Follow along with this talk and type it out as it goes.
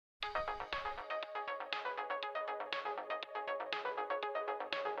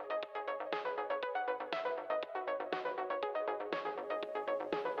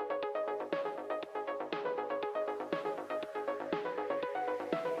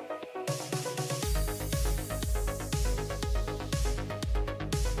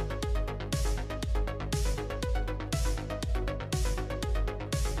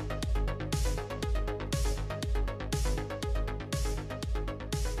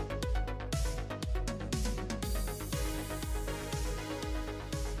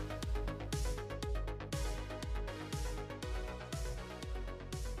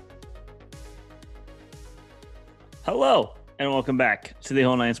Hello, and welcome back to the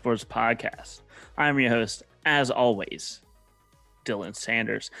Whole Nine Sports Podcast. I'm your host, as always, Dylan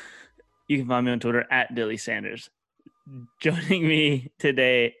Sanders. You can find me on Twitter at Dilly Sanders. Joining me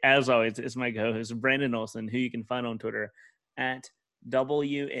today, as always, is my co-host, Brandon Olson, who you can find on Twitter at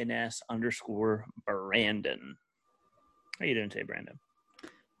WNS_Brandon. How you doing today, Brandon?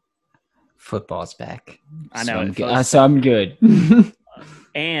 Football's back. I know. So I'm good.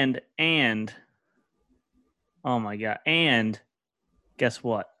 And oh my god! And guess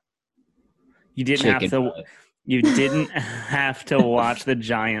what? You didn't have to watch the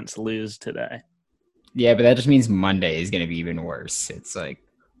Giants lose today. Yeah, but that just means Monday is going to be even worse. It's like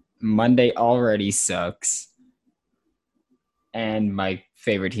Monday already sucks, and my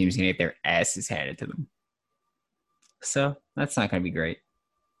favorite team's going to get their asses handed to them. So that's not going to be great.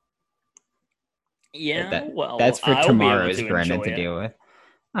 Yeah, that's for tomorrow's Brandon to deal with.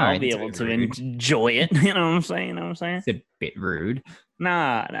 I'll be able to enjoy it. You know what I'm saying? It's a bit rude.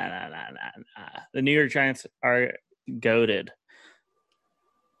 Nah. The New York Giants are goated.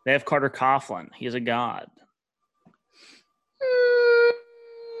 They have Carter Coughlin. He's a god.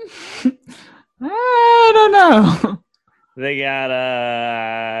 I don't know. They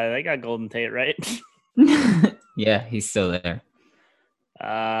got Golden Tate, right? Yeah, he's still there.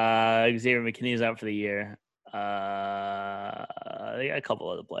 Xavier McKinney's out for the year. They got a couple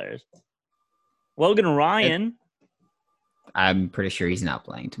other players. Logan Ryan. I'm pretty sure he's not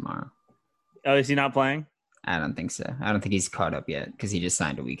playing tomorrow. Oh, is he not playing? I don't think so. I don't think he's caught up yet because he just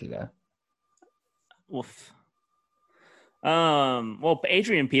signed a week ago. Oof. Well,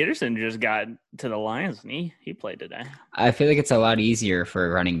 Adrian Peterson just got to the Lions and he played today. I feel like it's a lot easier for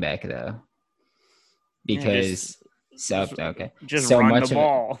a running back though. Because run much the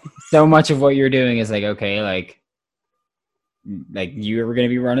ball. So much of what you're doing is like, okay, like you were going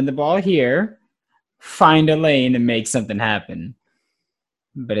to be running the ball here, find a lane and make something happen.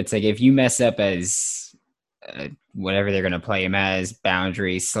 But it's like if you mess up as whatever they're going to play him as,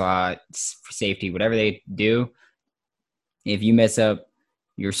 boundary, slot, safety, whatever they do, if you mess up,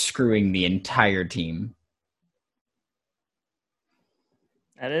 you're screwing the entire team.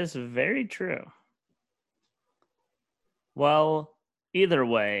 That is very true. Well, either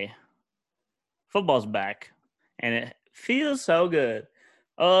way, football's back, and it feels so good.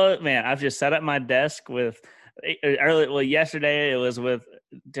 Oh, man, I've just sat at my desk yesterday it was with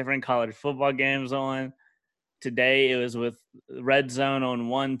different college football games on. Today it was with Red Zone on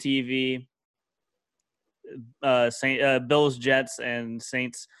one TV, Bills, Jets, and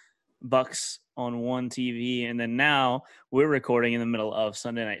Saints, Bucks on one TV. And then now we're recording in the middle of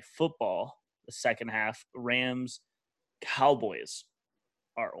Sunday Night Football, the second half, Rams, Cowboys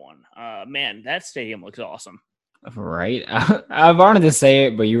are on. Man, that stadium looks awesome. Right? I wanted to say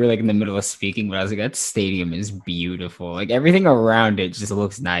it, but you were like in the middle of speaking, but I was like, that stadium is beautiful. Like everything around it just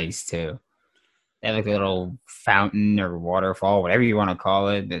looks nice too. They have like a little fountain or waterfall, whatever you want to call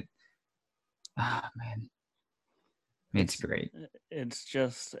it. That, man. It's great. It's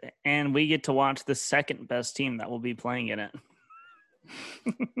just, and we get to watch the second best team that will be playing in it.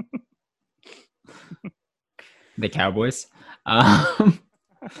 The Cowboys.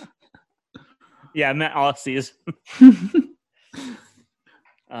 Yeah, I meant all season.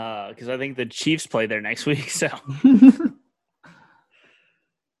 Because I think the Chiefs play there next week. So,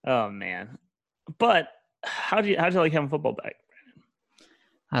 oh man! But how do you like having football back, Brandon?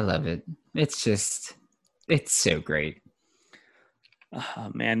 I love it. It's so great.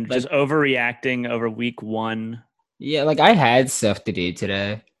 Man, just overreacting over week one. Yeah, like I had stuff to do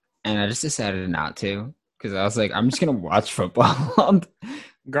today, and I just decided not to because I was like, I'm just gonna watch football.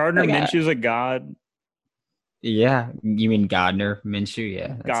 Gardner Minshew's a god. Yeah, you mean Gardner Minshew?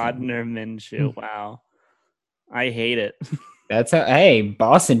 Yeah, Gardner Minshew. Wow, I hate it. That's how. Hey,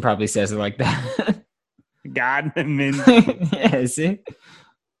 Boston probably says it like that. Gardner Minshew. Yeah, see.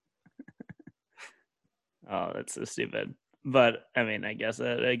 Oh, that's so stupid. But I mean, I guess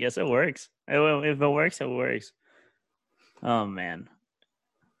it works. If it works, it works. Oh man.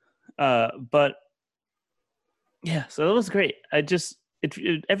 But yeah, so that was great.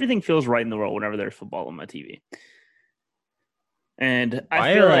 Everything feels right in the world whenever there's football on my TV. And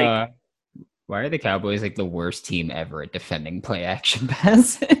I feel like why are the Cowboys like the worst team ever at defending play action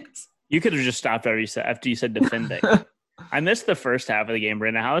passes? You could have just stopped after you said defending. I missed the first half of the game,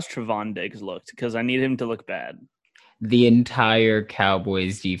 Brandon. How has Trevon Diggs looked? Because I need him to look bad. The entire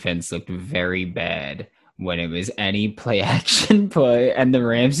Cowboys defense looked very bad when it was any play action play, and the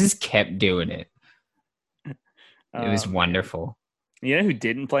Rams just kept doing it. It was wonderful. You know who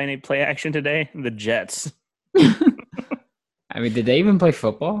didn't play any play action today? The Jets. I mean, did they even play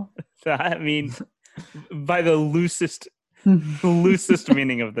football? I mean, by the loosest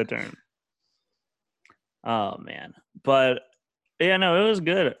meaning of the term. Oh man, but yeah, no, it was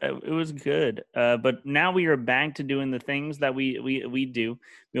good. It was good. But now we are back to doing the things that we do.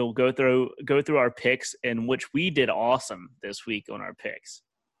 We'll go through our picks, in which we did awesome this week on our picks.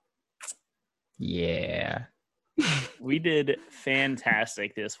 Yeah, we did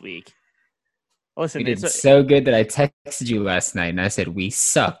fantastic this week. Listen, we did so good that I texted you last night and I said we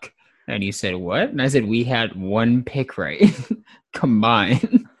suck, and you said what? And I said we had one pick right.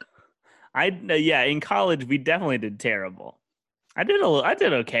 Combined. In college we definitely did terrible. I did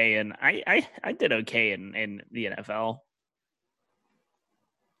okay, and I did okay in the NFL.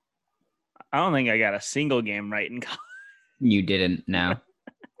 I don't think I got a single game right in college. You didn't. No,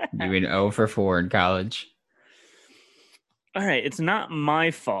 you went 0 for 4 in college. All right, it's not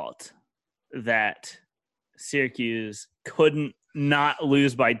my fault that Syracuse couldn't not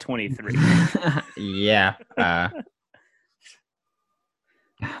lose by 23. Yeah.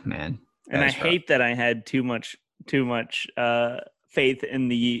 Man. And I hate that I had too much faith in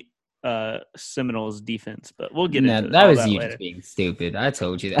the Seminoles defense, but we'll get into that. Was that you later. Just being stupid. I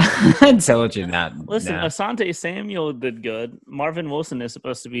told you that. I told you that. Listen, Asante Samuel did good. Marvin Wilson is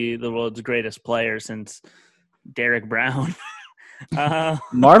supposed to be the world's greatest player since Derek Brown.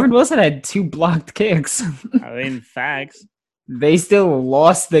 Marvin Wilson had 2 blocked kicks. I mean, facts. They still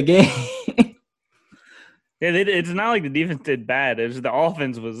lost the game. Yeah, it's not like the defense did bad. It was the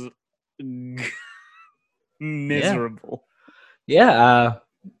offense was miserable. Yeah,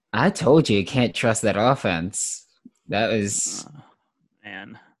 I told you can't trust that offense. That was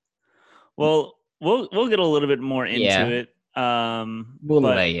man. Well, we'll get a little bit more into it. We'll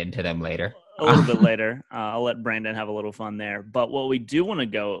lay into them later. A little bit later. I'll let Brandon have a little fun there. But what we do want to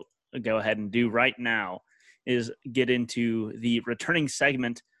go ahead and do right now is get into the returning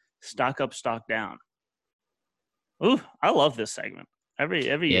segment, Stock Up, Stock Down. Ooh, I love this segment. Every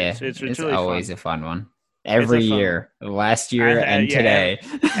year. It's really always fun. A fun one. Every year. Last year and today.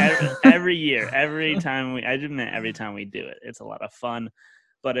 Every year. Every time we do it. It's a lot of fun.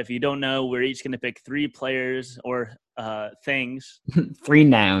 But if you don't know, we're each going to pick 3 players or things. 3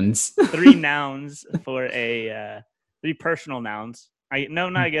 nouns. 3 nouns for 3 personal nouns.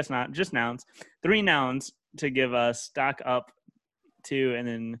 I guess not. Just nouns. 3 nouns to give stock up to, and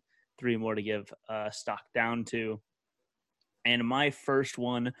then 3 more to give stock down to. And my first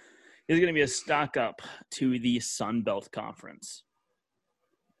one is going to be a stock up to the Sun Belt Conference.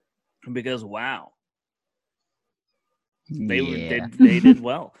 Because, wow. They did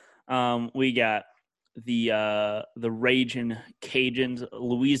well. We got the Ragin' Cajuns,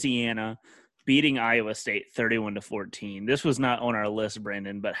 Louisiana, beating Iowa State 31-14. This was not on our list,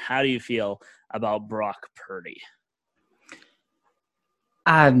 Brandon, but how do you feel about Brock Purdy?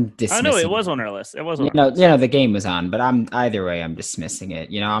 I'm dismissing. Oh no, it was on our list. It was on our list. The game was on, but either way, I'm dismissing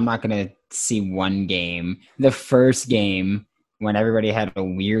it. I'm not gonna see one game, the first game when everybody had a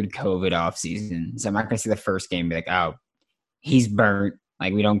weird COVID off season. So I'm not gonna see the first game and be like, oh, he's burnt.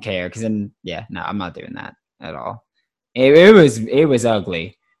 Like, we don't care. Because then, I'm not doing that at all. It was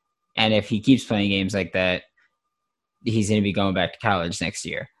ugly. And if he keeps playing games like that, he's going to be going back to college next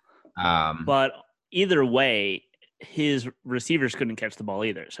year. But either way, his receivers couldn't catch the ball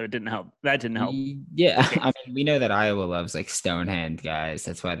either. So it didn't help. That didn't help. Yeah. I mean, we know that Iowa loves like stonehand guys.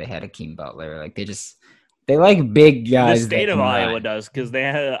 That's why they had Akeem Butler. Like, they like big guys. The state of Iowa does, because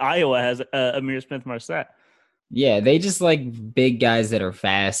Iowa has Amir Smith-Marset. Yeah, they just like big guys that are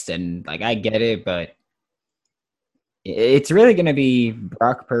fast, and like I get it, but it's really going to be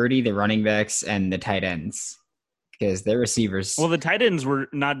Brock Purdy, the running backs, and the tight ends, because their receivers. Well, the tight ends were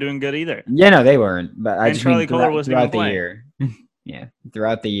not doing good either. Yeah, no, they weren't. But I just Charlie Kohler wasn't even playing. Year. Yeah,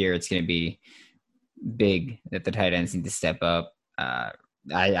 throughout the year, it's going to be big that the tight ends need to step up. I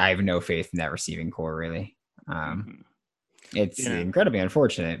have no faith in that receiving core, really. It's incredibly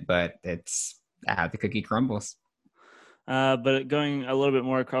unfortunate, but it's how the cookie crumbles. But going a little bit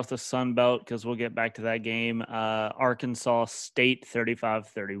more across the Sun Belt, because we'll get back to that game. Arkansas State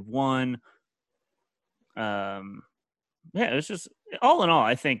 35-31. It was just, all in all,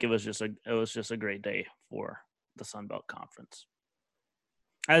 I think it was just a great day for the Sun Belt Conference.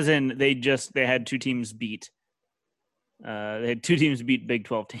 As in, they had 2 teams beat. They had 2 teams beat Big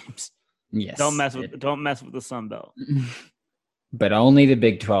 12 teams. Yes. Don't mess with the Sun Belt. But only the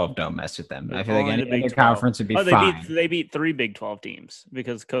Big 12 don't mess with them. I feel like any other conference would be fine. They beat 3 Big 12 teams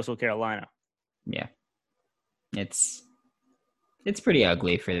because Coastal Carolina. Yeah. It's pretty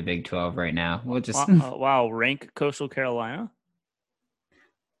ugly for the Big 12 right now. We'll just rank Coastal Carolina.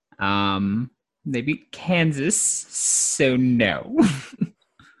 They beat Kansas, so no.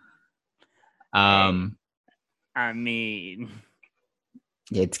 I mean,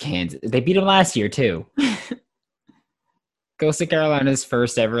 it's Kansas. They beat them last year too. Coastal Carolina's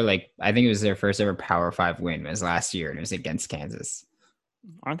first ever, I think it was their first ever Power 5 win was last year, and it was against Kansas.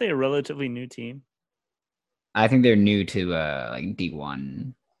 aren't they a relatively new team? I think they're new to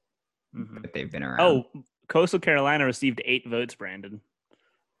D1, but they've been around. Oh, Coastal Carolina received 8 votes, Brandon.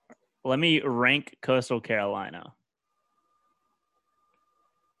 Let me rank Coastal Carolina.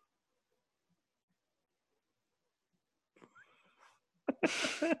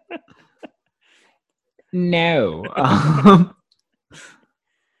 No. To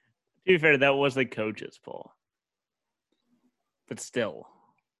be fair, that was the coach's poll. But still.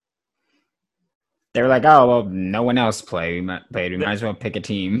 They were like, oh, well, no one else played. We might as well pick a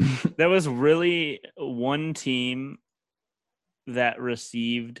team. There was really one team that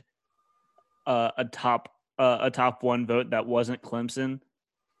received a top 1 vote that wasn't Clemson,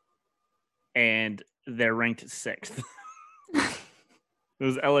 and they're ranked 6th. It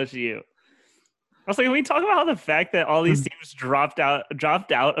was LSU. I was like, can we talk about the fact that all these teams dropped out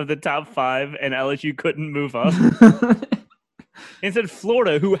of the top 5 and LSU couldn't move up? Instead,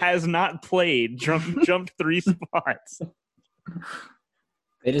 Florida, who has not played, jumped 3 spots.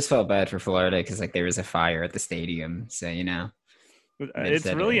 They just felt bad for Florida because there was a fire at the stadium. So, it's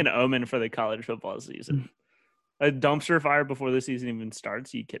really an omen for the college football season. A dumpster fire before the season even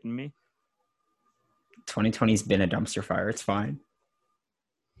starts. Are you kidding me? 2020's been a dumpster fire. It's fine.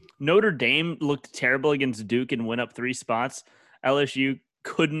 Notre Dame looked terrible against Duke and went up 3 spots. LSU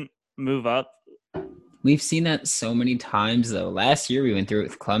couldn't move up. We've seen that so many times, though. Last year, we went through it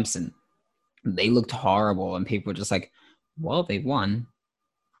with Clemson. They looked horrible, and people were just like, well, they won.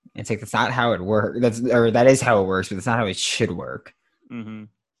 It's that's not how it works. That is how it works, but it's not how it should work. Mm-hmm.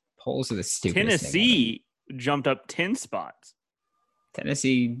 Polls are the stupidest. Tennessee jumped up 10 spots.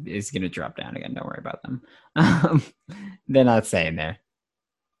 Tennessee is going to drop down again. Don't worry about them. They're not staying there.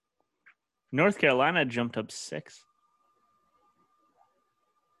 North Carolina jumped up 6.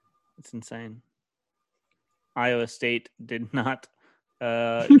 It's insane. Iowa State did not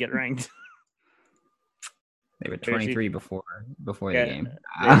get ranked. They were 23 before the game.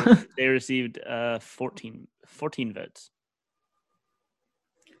 They received 14 votes.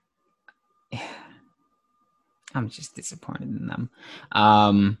 I'm just disappointed in them.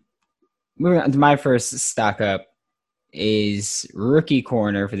 My first stock up is rookie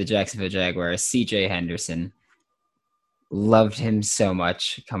corner for the Jacksonville Jaguars, C.J. Henderson. Loved him so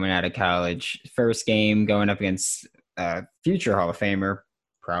much coming out of college. First game going up against future Hall of Famer,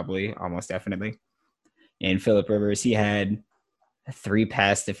 probably, almost definitely. And Phillip Rivers, he had 3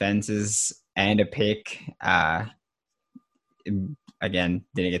 pass defenses and a pick. Again,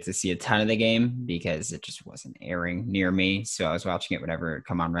 didn't get to see a ton of the game because it just wasn't airing near me. So I was watching it whenever it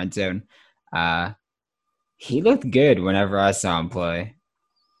come on Red Zone. He looked good whenever I saw him play.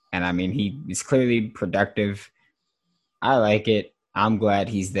 And I mean, he's clearly productive. I like it. I'm glad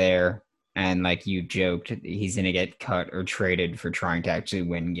he's there. And like you joked, he's going to get cut or traded for trying to actually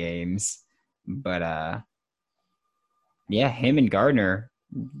win games. But yeah, him and Gardner,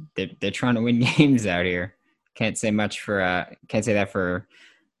 they're trying to win games out here. Can't say that for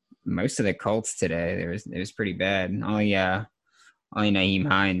most of the Colts today. It was pretty bad. Only Naeem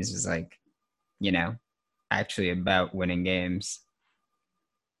Hines was actually about winning games.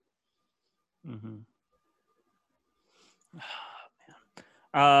 Mm-hmm.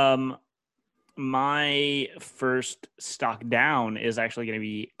 Oh, man. My first stock down is actually going to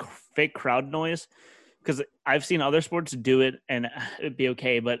be fake crowd noise, because I've seen other sports do it and it'd be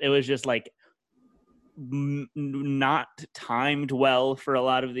okay, but it was just not timed well for a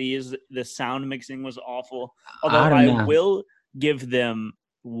lot of these. The sound mixing was awful. Although I will give them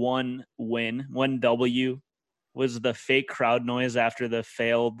one W was the fake crowd noise after the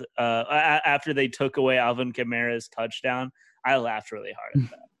failed after they took away Alvin Kamara's touchdown. I laughed really hard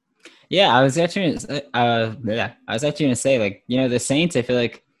at that. Yeah, I was actually gonna say, the Saints, I feel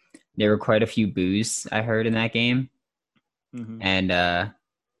like there were quite a few boos I heard in that game. Mm-hmm. And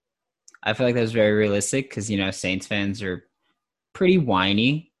I feel like that was very realistic because, Saints fans are pretty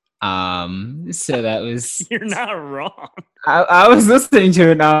whiny. So that was... You're not wrong. I was listening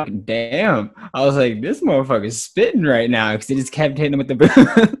to it now. Damn. I was like, this motherfucker's spitting right now because he just kept hitting him with the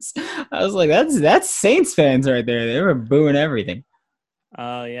boos. I was like, that's Saints fans right there. They were booing everything.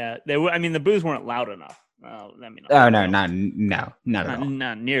 Yeah. They were. I mean, the boos weren't loud enough. No, not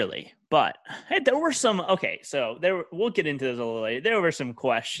nearly. But hey, there were some. Okay, so we'll get into this a little later. There were some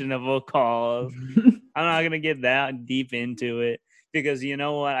questionable calls. I'm not gonna get that deep into it because you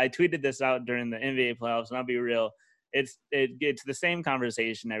know what? I tweeted this out during the NBA playoffs, and I'll be real. It's the same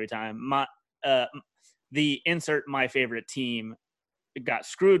conversation every time. the insert my favorite team got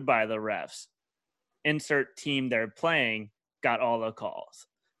screwed by the refs. Insert team they're playing got all the calls.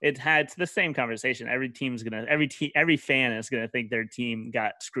 It's the same conversation. Every fan is gonna think their team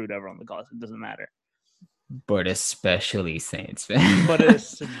got screwed over on the calls. It doesn't matter. But especially Saints fans. But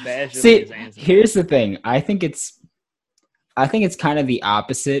especially See, Saints fans. Here's the thing. I think it's kind of the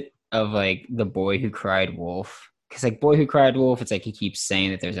opposite of like the boy who cried wolf. Because like boy who cried wolf, it's like he keeps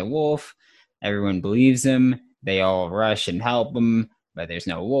saying that there's a wolf. Everyone believes him. They all rush and help him, but there's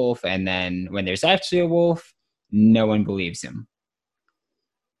no wolf. And then when there's actually a wolf, no one believes him.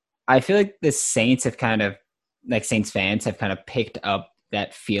 I feel like the Saints have kind of, like Saints fans have kind of picked up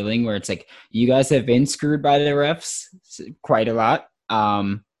that feeling where it's like, you guys have been screwed by the refs quite a lot.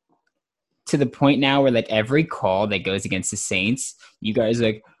 To the point now where like every call that goes against the Saints, you guys are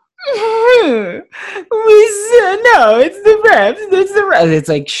like, no, it's the refs. It's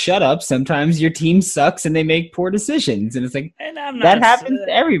like, shut up. Sometimes your team sucks and they make poor decisions, and it's like that happens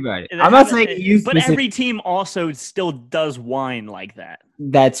to everybody. I'm not saying you, but every team also still does whine like that.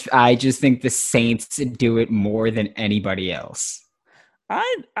 I just think the Saints do it more than anybody else. I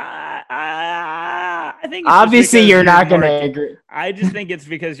think it's obviously you're not going to agree. I just think it's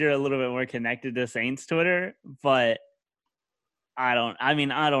because you're a little bit more connected to Saints Twitter, but I don't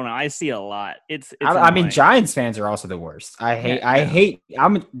know. I see a lot. I mean, Giants fans are also the worst.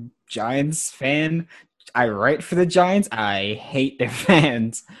 I'm a Giants fan. I write for the Giants. I hate their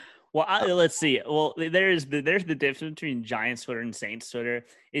fans. Well, let's see. Well, there's the difference between Giants Twitter and Saints Twitter.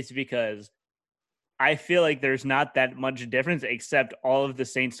 It's because I feel like there's not that much difference, except all of the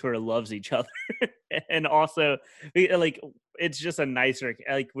Saints Twitter loves each other, and also like it's just a nicer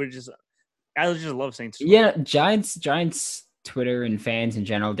I just love Saints Twitter. Yeah, Giants Twitter and fans in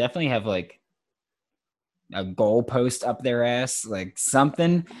general definitely have like a goalpost up their ass, like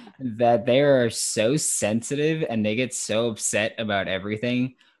something that they are so sensitive and they get so upset about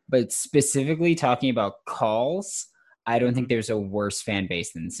everything. But specifically talking about calls, I don't think there's a worse fan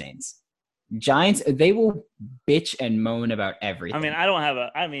base than the Saints. Giants, they will bitch and moan about everything.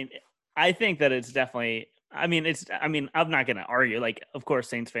 I think that it's definitely, I'm not going to argue. Like, of course,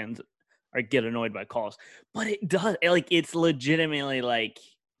 Saints fans get annoyed by calls, but it's legitimately like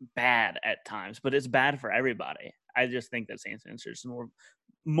bad at times, but it's bad for everybody. I just think that Saints fans are just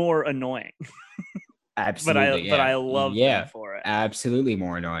more annoying. Absolutely. But I love them for it. Absolutely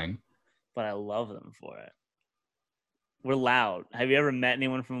more annoying. But I love them for it. We're loud. Have you ever met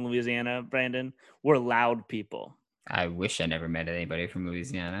anyone from Louisiana, Brandon? We're loud people. I wish I never met anybody from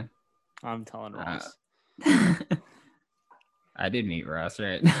Louisiana. I'm telling Ross. I did meet Ross,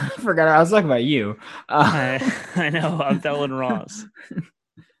 right? I forgot I was talking about you. I know. I'm telling Ross.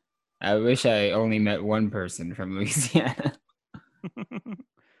 I wish I only met one person from Louisiana.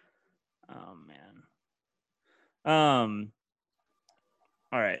 Oh, man.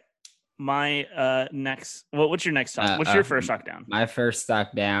 All right. My next. What's your next stock? What's your first stock down? My first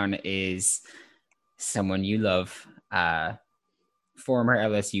stock down is someone you love, former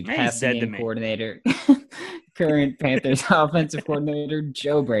LSU passing game coordinator, current Panthers offensive coordinator,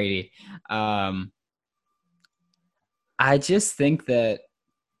 Joe Brady. I just think that,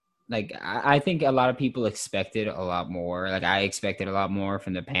 like, I think a lot of people expected a lot more. Like, I expected a lot more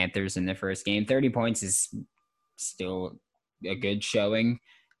from the Panthers in the first game. 30 points is still a good showing.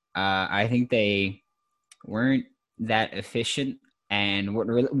 I think they weren't that efficient.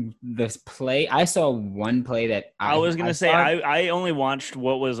 And this play, I saw one play that I was gonna say I only watched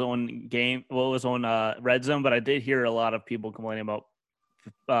what was on Red Zone, but I did hear a lot of people complaining about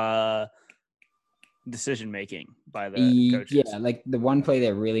decision making by the coaches. Yeah, like the one play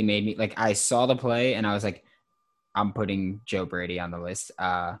that really made me, like, I saw the play and I was like, I'm putting Joe Brady on the list.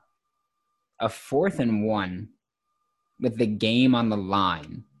 A 4th and 1 with the game on the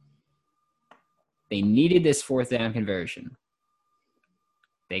line. They needed this 4th down conversion.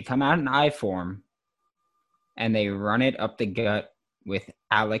 They come out in I form, and they run it up the gut with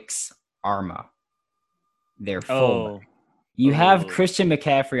Alex Arma, their fullback. You have Christian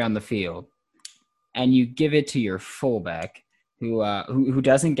McCaffrey on the field, and you give it to your fullback, who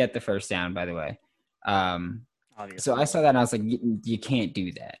doesn't get the first down, by the way. So I saw that, and I was like, you can't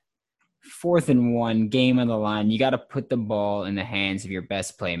do that. 4th and 1, game on the line. You got to put the ball in the hands of your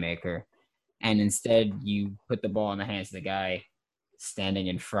best playmaker, and instead you put the ball in the hands of the guy standing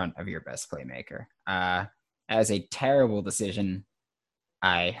in front of your best playmaker. That was a terrible decision.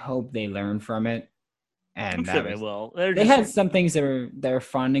 I hope they learn from it. And I'm sure they will. They had some things that are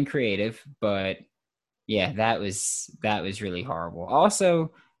fun and creative, but yeah, that was really horrible.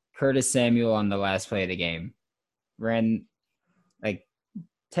 Also, Curtis Samuel on the last play of the game ran, like,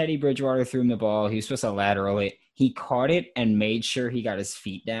 Teddy Bridgewater threw him the ball. He was supposed to lateral it. He caught it and made sure he got his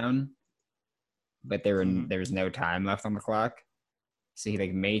feet down, but there was no time left on the clock. So he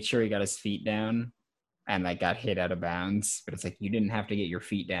like made sure he got his feet down and like got hit out of bounds. But it's like you didn't have to get your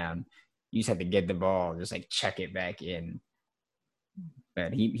feet down. You just had to get the ball, just like check it back in.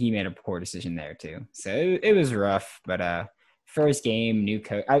 But he made a poor decision there too. So it was rough. But first game, new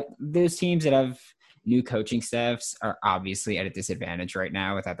coach. Those teams that have new coaching staffs are obviously at a disadvantage right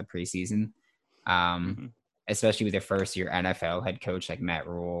now without the preseason. Especially with their first year NFL head coach like Matt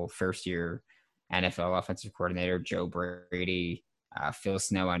Rule, first year NFL offensive coordinator Joe Brady, Phil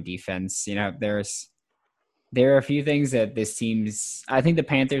Snow on defense. You know, there are a few things that this team's. I think the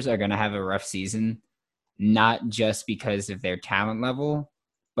Panthers are going to have a rough season, not just because of their talent level,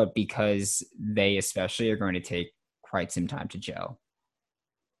 but because they especially are going to take quite some time to gel.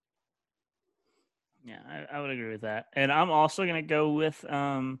 Yeah, I would agree with that. And I'm also going to go with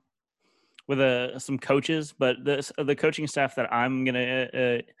some coaches, but the coaching staff that I'm going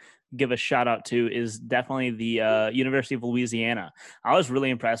to give a shout out to is definitely the University of Louisiana. I was really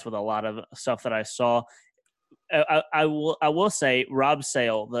impressed with a lot of stuff that I saw. I will say Rob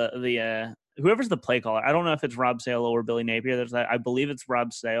Sale, the whoever's the play caller. I don't know if it's Rob Sale or Billy Napier. I believe it's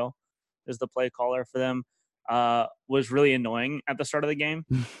Rob Sale is the play caller for them. Was really annoying at the start of the game.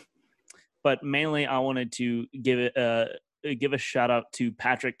 But mainly, I wanted to give a shout out to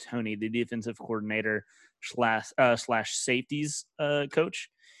Patrick Toney, the defensive coordinator slash safeties coach.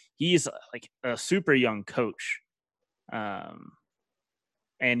 He's like a super young coach,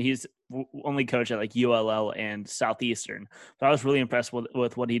 and he's only coach at like ULL and Southeastern. But I was really impressed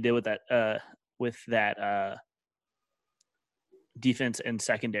with what he did with that defense and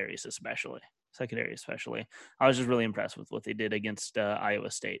secondary especially. I was just really impressed with what they did against Iowa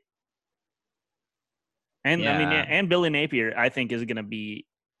State. And yeah. I mean, and Billy Napier, I think, is going to be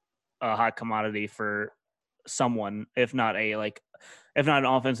a hot commodity for someone, if not an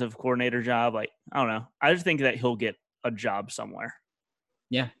offensive coordinator job. Like, I don't know. I just think that he'll get a job somewhere.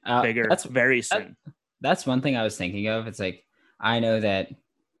 Yeah, bigger, very soon. That's one thing I was thinking of. It's like I know that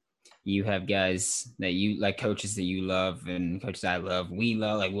you have guys that you like, coaches that you love, and coaches I love. We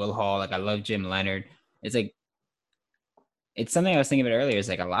love like Will Hall. Like I love Jim Leonard. It's like it's something I was thinking about earlier. Is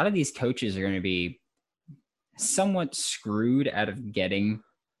like a lot of these coaches are going to be somewhat screwed out of getting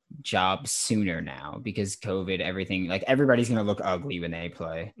jobs sooner now because COVID, everything, like everybody's going to look ugly when they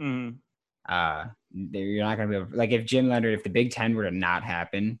play. Mm-hmm. You're not going to be able, like if the Big Ten were to not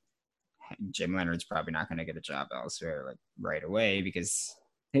happen, Jim Leonard's probably not going to get a job elsewhere like right away because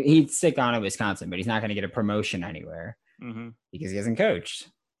he'd stick on at Wisconsin, but he's not going to get a promotion anywhere because he hasn't coached.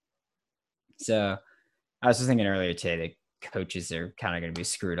 So I was just thinking earlier today that coaches are kind of going to be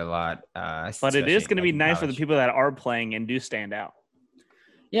screwed a lot. But it is going to be nice for the people that are playing and do stand out.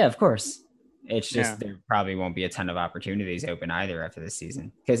 Yeah, of course. It's just there probably won't be a ton of opportunities open either after this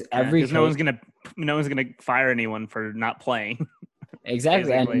season because no one's gonna fire anyone for not playing.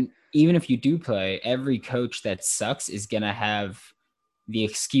 Exactly, and even if you do play, every coach that sucks is gonna have the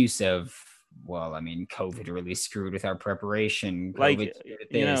excuse of, well, I mean, COVID really screwed with our preparation. COVID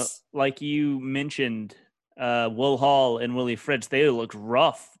like you mentioned. Will Hall and Willie Fritz, they looked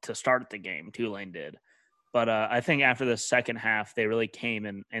rough to start the game. Tulane did. But I think after the second half, they really came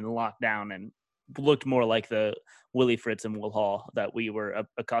and locked down and looked more like the Willie Fritz and Will Hall that we were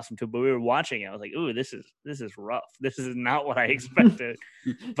accustomed to. But we were watching it. I was like, ooh, this is rough. This is not what I expected.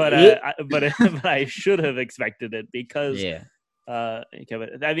 but I should have expected it because I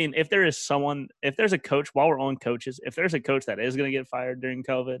mean, if there's a coach, while we're on coaches, if there's a coach that is going to get fired during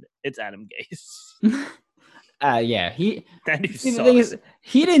COVID, it's Adam Gase.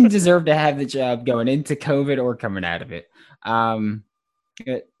 He didn't deserve to have the job going into COVID or coming out of it.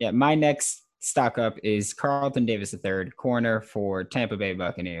 My next stock up is Carlton Davis III, corner for Tampa Bay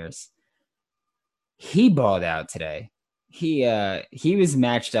Buccaneers. He balled out today. He was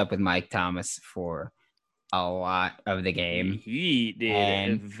matched up with Mike Thomas for a lot of the game. He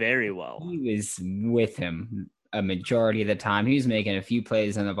did very well. He was with him a majority of the time. He was making a few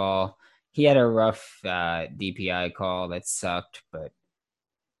plays on the ball. He had a rough DPI call that sucked, but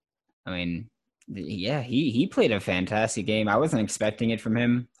I mean, he played a fantastic game. I wasn't expecting it from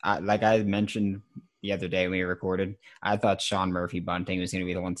him. Like I mentioned the other day when we recorded, I thought Sean Murphy Bunting was going to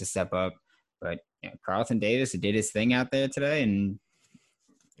be the one to step up, but Carlton Davis did his thing out there today and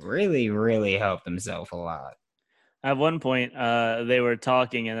really, really helped himself a lot. At one point, they were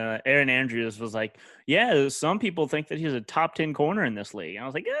talking, and Aaron Andrews was like, "Yeah, some people think that he's a top 10 corner in this league." And I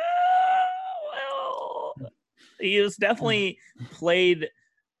was like, well, he was definitely played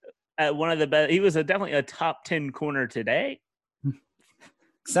at one of the best. He was definitely a top 10 corner today.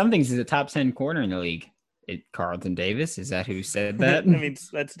 Something's a top 10 corner in the league. Carlton Davis, is that who said I that? mean,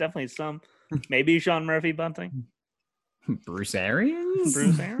 that's definitely some. Maybe Sean Murphy Bunting. Bruce Arians?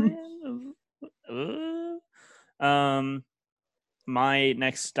 Bruce Arians. My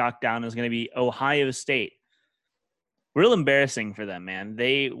next stock down is going to be Ohio State. Real embarrassing for them, man.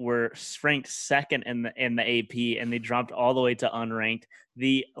 They were ranked second in the AP, and they dropped all the way to unranked.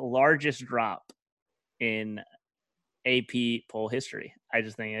 The largest drop in AP poll history. I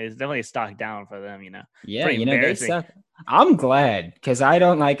just think it's definitely a stock down for them. Yeah, pretty they suck. I'm glad because I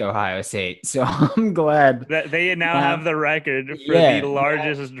don't like Ohio State, so I'm glad that they now have the record for the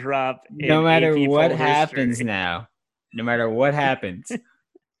largest drop. No matter AP what poll happens history. now, no matter what happens,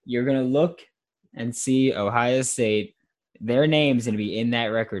 you're gonna look and see Ohio State. Their name's gonna be in that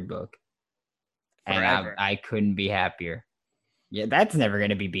record book, Forever. and I couldn't be happier. Yeah, that's never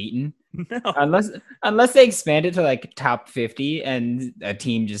gonna be beaten. No. Unless they expand it to like top 50 and a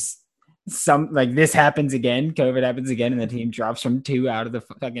team just this happens again, COVID happens again, and the team drops from 2 out of the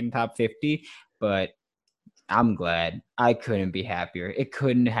fucking top 50. But I'm glad. I couldn't be happier. It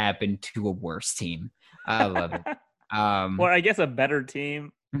couldn't happen to a worse team. I love it. Well, I guess a better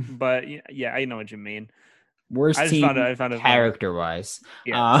team, but yeah, I know what you mean. Worst team character-wise.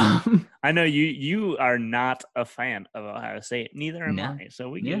 Yes. I know you are not a fan of Ohio State. Neither am I. So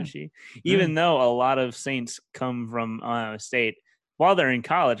we Gucci. Even though a lot of Saints come from Ohio State, while they're in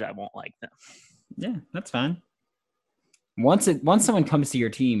college, I won't like them. Yeah, that's fine. Once someone comes to your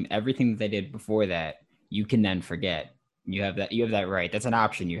team, everything that they did before that, you can then forget. You have that right. That's an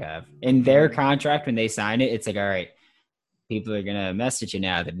option you have. In their contract, when they sign it, it's like, all right, people are gonna message you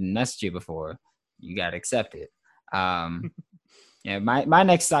now that didn't message you before. You gotta accept it. Yeah, my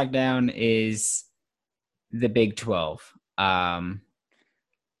next stock down is the Big 12. Because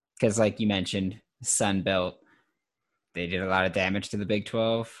like you mentioned, Sun Belt, they did a lot of damage to the Big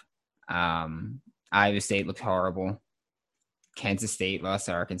 12. Iowa State looked horrible. Kansas State lost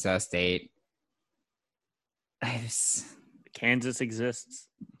to Arkansas State. Kansas exists.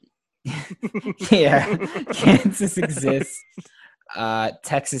 Yeah, Kansas exists.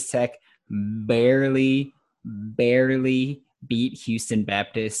 Texas Tech barely beat Houston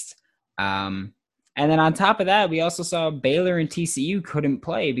Baptist. And then on top of that, we also saw Baylor and TCU couldn't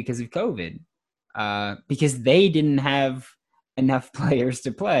play because of COVID. Because they didn't have enough players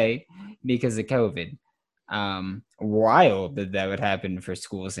to play because of COVID. Wild that would happen for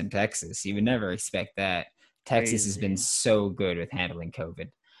schools in Texas. You would never expect that. Texas has been so good with handling COVID.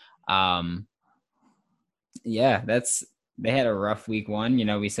 Yeah, they had a rough week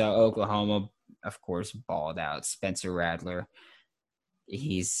 1. We saw Oklahoma, of course, balled out. Spencer Rattler,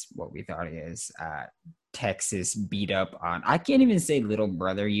 he's what we thought he is. Texas beat up on, I can't even say little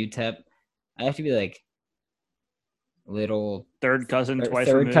brother UTEP. I have to be like little third cousin twice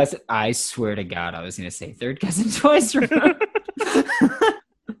third removed. Cousin. I swear to God, I was gonna say third cousin twice removed.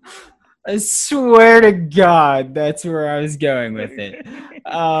 I swear to God, that's where I was going with it.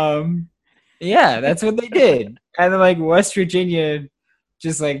 Yeah, that's what they did. And then West Virginia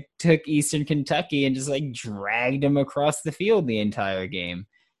just took Eastern Kentucky and just dragged them across the field the entire game.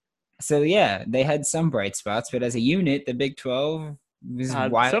 So yeah, they had some bright spots, but as a unit, the Big 12 was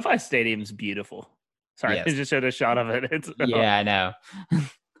wild. SoFi Stadium's beautiful. Sorry, I just showed a shot of it. I know.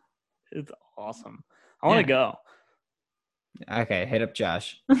 It's awesome. I want to go. Okay, hit up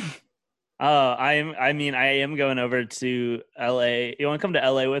Josh. I am going over to LA. You want to come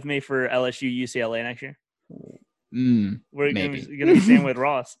to LA with me for LSU UCLA next year? We're going to be staying with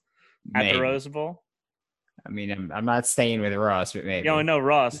Ross at the Rose Bowl. I mean, I'm not staying with Ross, but maybe. No,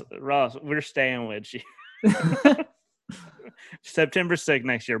 Ross, we're staying with you. September 6th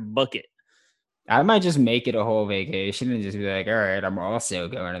next year. Book it. I might just make it a whole vacation and just be like, all right, I'm also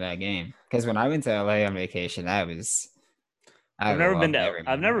going to that game. Because when I went to LA on vacation, I've never been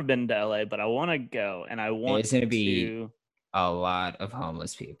to LA, but I want to go, and I want There's going to be a lot of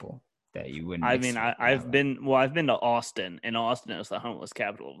homeless people that you wouldn't. I mean, I've been to Austin, and Austin is the homeless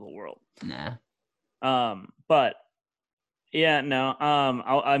capital of the world. Nah. But yeah, no.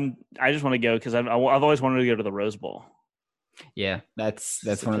 I just want to go because I've always wanted to go to the Rose Bowl. Yeah, that's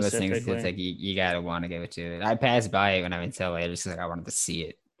one of those things that's you gotta want to go to it. I passed by it when I went to LA, just I wanted to see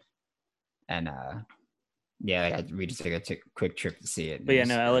it, and we just took a quick trip to see it. But yeah,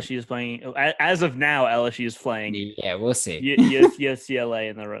 no, LSU is playing. As of now, LSU is playing. Yeah, we'll see. UCLA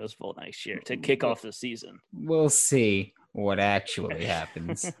in the Rose Bowl next year to kick off the season. We'll see what actually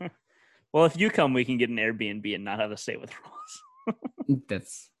happens. Well, if you come, we can get an Airbnb and not have to stay with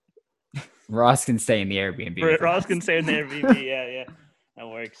Ross. Ross can stay in the Airbnb. Ross can stay in the Airbnb. Yeah, that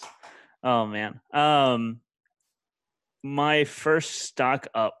works. Oh man. my first stock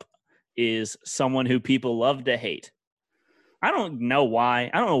up is someone who people love to hate. I don't know why.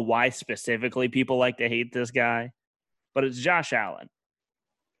 I don't know why specifically people like to hate this guy, but it's Josh Allen.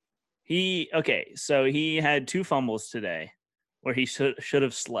 So he had 2 fumbles today where he should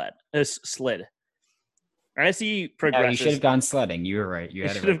have slid. As he No, you should progresses, have gone sledding. You were right. You he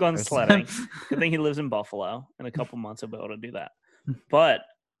had it should have gone right. sledding. Good thing he lives in Buffalo. In a couple months, he'll be able to do that. But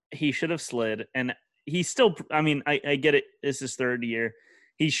he should have slid, and he's still. I mean, I get it. It's his 3rd year.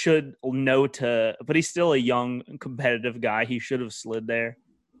 He should know but he's still a young, competitive guy. He should have slid there.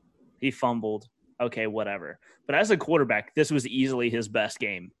 He fumbled. Okay, whatever. But as a quarterback, this was easily his best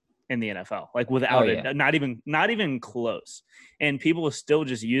game in the NFL. Like without it, not even close. And people will still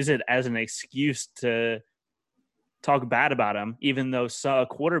just use it as an excuse to talk bad about him, even though a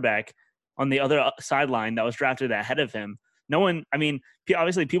quarterback on the other sideline that was drafted ahead of him. No one, I mean,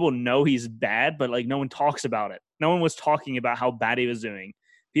 obviously people know he's bad, but like no one talks about it. No one was talking about how bad he was doing.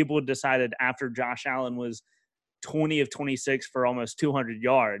 People decided after Josh Allen was 20 of 26 for almost 200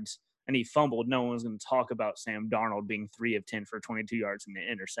 yards and he fumbled, no one was going to talk about Sam Darnold being 3 of 10 for 22 yards and the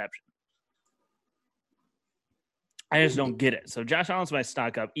interception. I just don't get it. So Josh Allen's my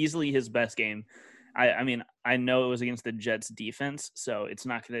stock up. Easily his best game. I mean, I know it was against the Jets defense, so it's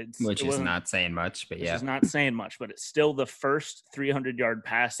not going to... Which is not saying much, but yeah. Which is not saying much, but it's still the first 300-yard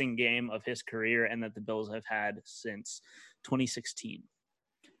passing game of his career and that the Bills have had since 2016.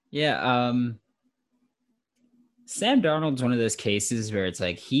 Yeah, Sam Darnold's one of those cases where it's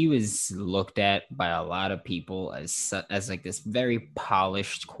like he was looked at by a lot of people as like this very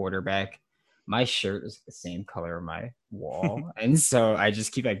polished quarterback. My shirt is the same color of my wall, and so I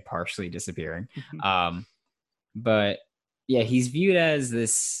just keep like partially disappearing. But yeah, he's viewed as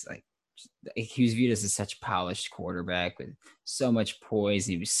this he was viewed as such polished quarterback with so much poise.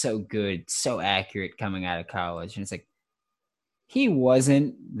 He was so good, so accurate coming out of college, and it's like he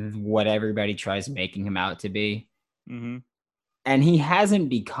wasn't what everybody tries making him out to be. Mm-hmm. And he hasn't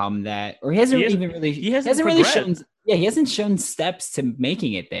become that, or he hasn't shown steps to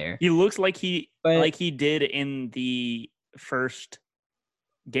making it there. He looks like he did in the first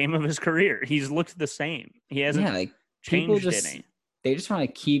game of his career. He's looked the same. He hasn't changed any. They just want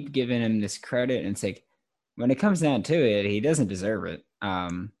to keep giving him this credit, and it's like when it comes down to it, he doesn't deserve it. I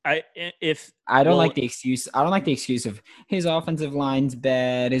don't like the excuse. I don't like the excuse of his offensive line's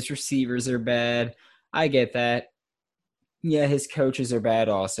bad, his receivers are bad. I get that. Yeah, his coaches are bad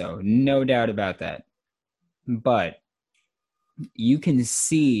also. No doubt about that. But you can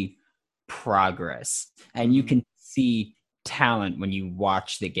see progress and you can see talent when you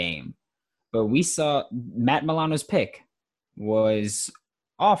watch the game. But we saw Matt Milano's pick was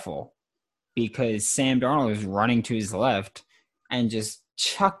awful because Sam Darnold was running to his left and just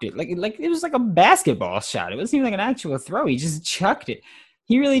chucked it. Like it was like a basketball shot. It wasn't even like an actual throw. He just chucked it.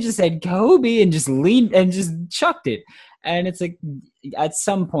 He really just said Kobe and just leaned and just chucked it. And it's like at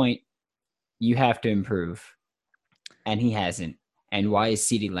some point you have to improve. And he hasn't. And why is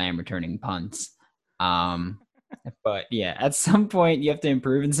CeeDee Lamb returning punts? But yeah, at some point you have to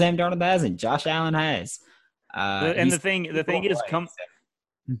improve, and Sam Darnold hasn't. Josh Allen has. And the thing is the thing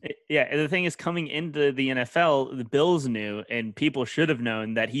is coming into the NFL, the Bills knew, and people should have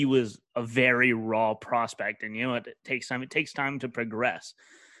known that he was a very raw prospect, and you know it takes time. It takes time to progress.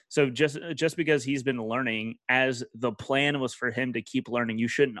 So just because he's been learning, as the plan was for him to keep learning, you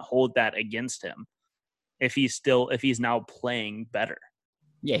shouldn't hold that against him. If he's now playing better.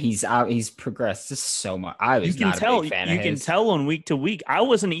 Yeah, he's progressed just so much. I was not a big fan of his. You can tell on week to week. I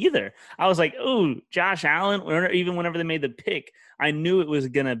wasn't either. I was like, oh, Josh Allen, or even whenever they made the pick, I knew it was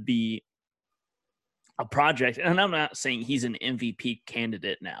going to be a project. And I'm not saying he's an MVP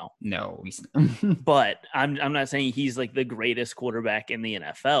candidate now. No, he's not. But I'm not saying he's like the greatest quarterback in the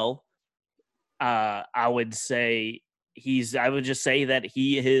NFL. I would just say that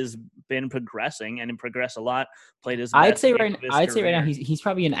he has been progressing and progressed a lot. Played his best. I'd say right now he's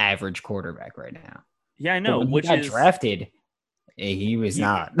probably an average quarterback right now. Yeah, I know. When he got drafted, he was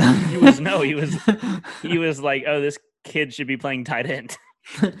not. He was like, oh, this kid should be playing tight end.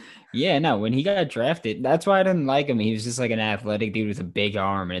 Yeah, no. When he got drafted, that's why I didn't like him. He was just like an athletic dude with a big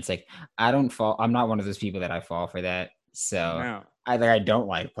arm, and it's like I'm not one of those people that I fall for that. So no. I don't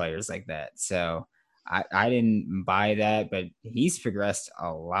like players like that. So. I didn't buy that, but he's progressed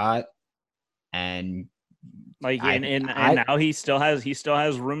a lot, and now he still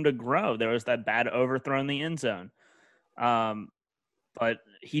has room to grow. There was that bad overthrow in the end zone, but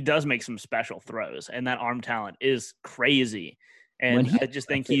he does make some special throws, and that arm talent is crazy. And I just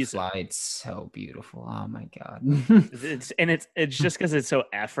think he's so beautiful. Oh my god! it's just because it's so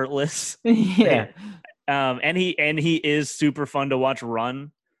effortless. Yeah. And he is super fun to watch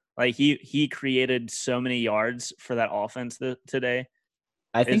run. Like he created so many yards for that offense today.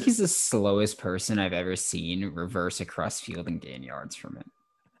 I think he's the slowest person I've ever seen reverse across field and gain yards from it.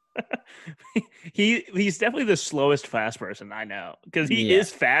 He's definitely the slowest fast person I know because he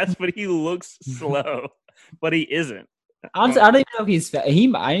is fast, but he looks slow, but he isn't. Honestly, I don't even know if he's fast.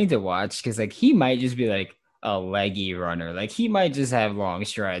 I need to watch because like he might just be like a leggy runner. Like he might just have long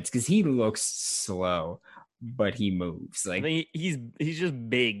strides because he looks slow, but he moves. Like he's just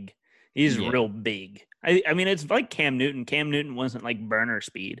big. He's real big. I mean, it's like Cam Newton. Cam Newton wasn't like burner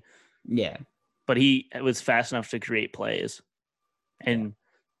speed. Yeah. But he was fast enough to create plays and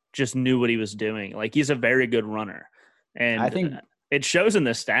just knew what he was doing. Like he's a very good runner. And I think it shows in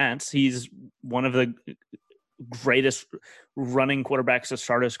the stats. He's one of the greatest running quarterbacks to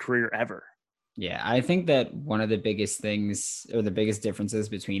start his career ever. Yeah, I think that one of the biggest things or the biggest differences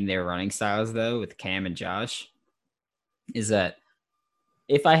between their running styles, though, with Cam and Josh, is that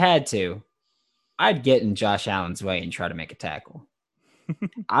if I had to, I'd get in Josh Allen's way and try to make a tackle.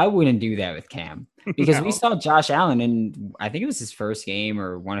 I wouldn't do that with Cam because we saw Josh Allen in, I think it was his first game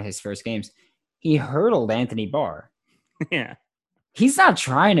or one of his first games. He hurdled Anthony Barr. Yeah. He's not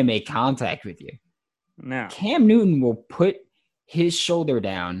trying to make contact with you. No. Cam Newton will put his shoulder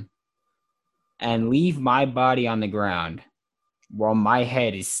down and leave my body on the ground while my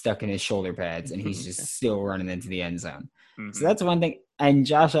head is stuck in his shoulder pads and he's just still running into the end zone. Mm-hmm. So that's one thing. And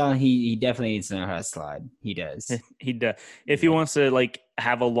Josh Allen, he definitely needs to know how to slide. He does. He does. If he wants to like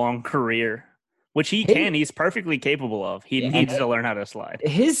have a long career, which he can, he's perfectly capable of. He needs to learn how to slide.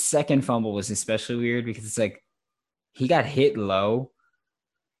 His second fumble was especially weird because it's like he got hit low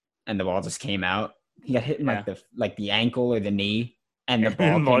and the ball just came out. He got hit in like the ankle or the knee and the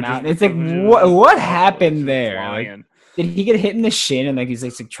ball came out. It's like what happened there? Like, did he get hit in the shin and like he's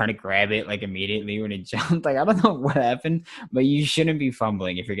like trying to grab it like immediately when he jumped? Like I don't know what happened, but you shouldn't be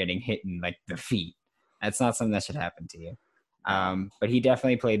fumbling if you're getting hit in like the feet. That's not something that should happen to you. But he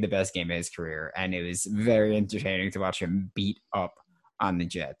definitely played the best game of his career, and it was very entertaining to watch him beat up on the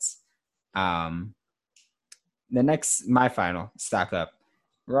Jets. My final stock up,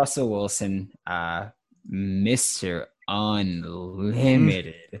 Russell Wilson, Mr.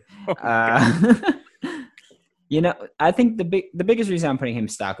 Unlimited. I think the biggest reason I'm putting him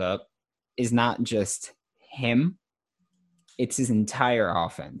stock up is not just him, it's his entire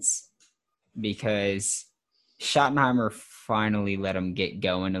offense. Because Schottenheimer finally let him get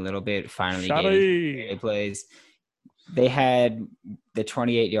going a little bit, finally gave plays. They had the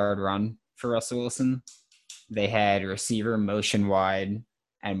 28-yard run for Russell Wilson. They had receiver motion wide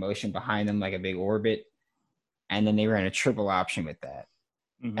and motion behind them like a big orbit. And then they ran a triple option with that.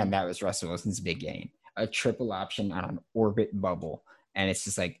 Mm-hmm. And that was Russell Wilson's big gain. A triple option on an orbit bubble. And it's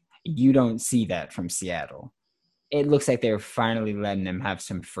just like, you don't see that from Seattle. It looks like they're finally letting him have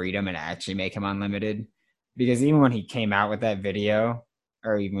some freedom and actually make him unlimited. Because even when he came out with that video,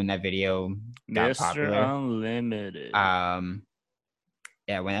 or even when that video got Mr. popular. Unlimited. When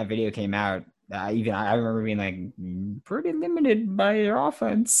that video came out, I remember being like, pretty limited by your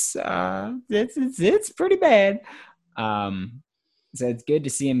offense. It's pretty bad. So it's good to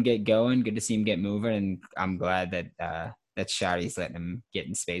see him get going, good to see him get moving, and I'm glad that Shotty's letting him get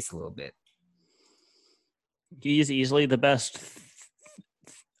in space a little bit. He's easily the best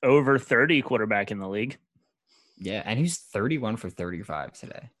over 30 quarterback in the league. Yeah, and he's 31 for 35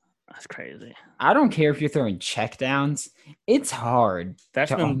 today. That's crazy. I don't care if you're throwing checkdowns. It's hard.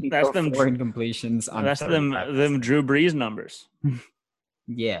 That's them incompletions. That's them Drew Brees numbers.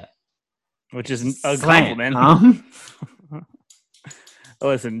 Yeah, which is a compliment.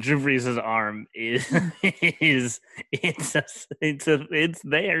 Listen, Drew Brees' arm is it's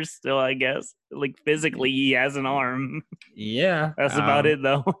there still, I guess. Like physically, he has an arm. Yeah, that's about it,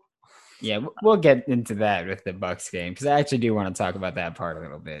 though. Yeah, we'll get into that with the Bucks game because I actually do want to talk about that part a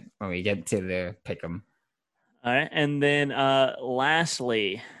little bit when we get to the pick'em. All right, and then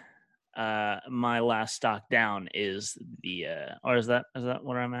lastly, my last stock down is or is that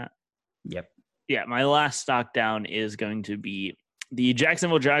where I'm at? Yep. Yeah, my last stock down is going to be the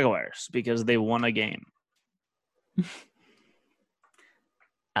Jacksonville Jaguars because they won a game.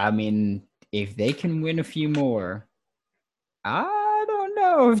 I mean, if they can win a few more, I don't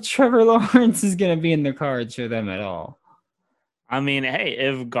know if Trevor Lawrence is going to be in the cards for them at all. I mean, hey,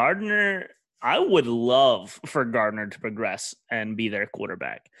 if Gardner, I would love for Gardner to progress and be their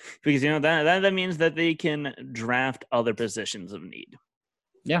quarterback because, that means that they can draft other positions of need.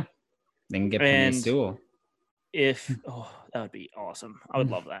 Yeah. They can get Penei Sewell. That would be awesome. I would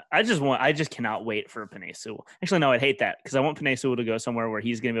love that. I just cannot wait for Penei Sewell. Actually, no, I'd hate that because I want Penei Sewell to go somewhere where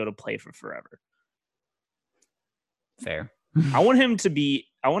he's going to be able to play for forever. Fair. I want him to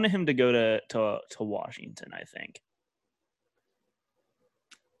go to Washington, I think.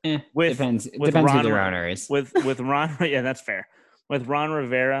 Depends who Ron, their owner is. With Ron, yeah, that's fair. With Ron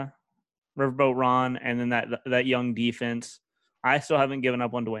Rivera, Riverboat Ron, and then that young defense. I still haven't given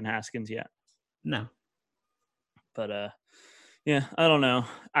up on Dwayne Haskins yet. No. But yeah, I don't know.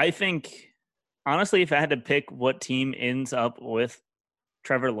 I think honestly, if I had to pick what team ends up with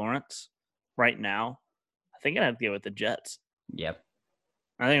Trevor Lawrence right now, I think I'd have to go with the Jets. Yep.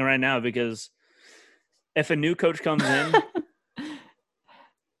 I think right now, because if a new coach comes in,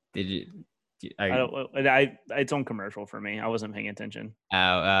 it's on commercial for me. I wasn't paying attention.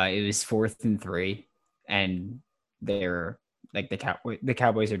 It was 4th and 3, and they're like the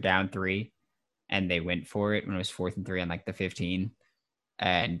Cowboys are down 3, and they went for it when it was 4th and 3 on like the 15,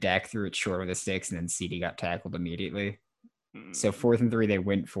 and Dak threw it short of the sticks, and then CD got tackled immediately. So 4th and 3, they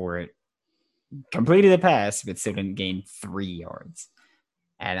went for it, completed the pass, but still didn't gain 3 yards.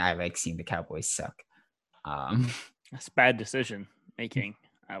 And I like seeing the Cowboys suck. That's bad decision making,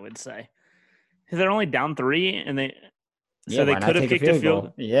 I would say. Because they're only down 3, and they could have kicked a field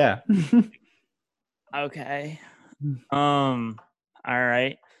goal. Yeah. Okay. All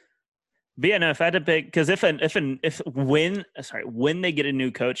right. But yeah, no. If I had to pick, because when they get a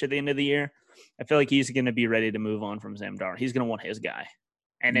new coach at the end of the year, I feel like he's going to be ready to move on from Sam Darnold. He's going to want his guy.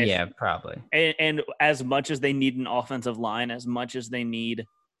 And probably. And as much as they need an offensive line, as much as they need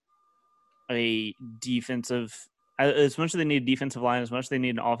a defensive, as much as they need a defensive line, as much as they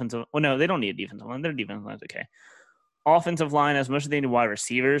need an offensive. Well, no, they don't need a defensive line. Their defensive line's okay. Offensive line, as much as they need wide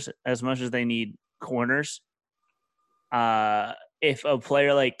receivers, as much as they need corners. If a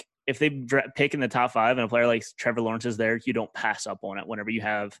player if they pick in the top 5 and a player like Trevor Lawrence is there, you don't pass up on it whenever you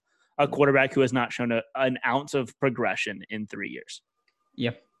have a quarterback who has not shown an ounce of progression in 3 years.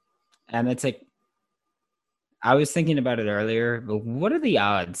 Yep. And it's like, I was thinking about it earlier, but what are the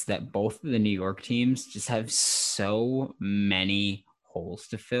odds that both of the New York teams just have so many holes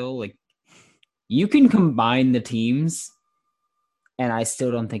to fill? Like, you can combine the teams, and I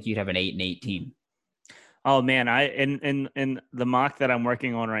still don't think you'd have an 8-8 team. Oh man, in the mock that I'm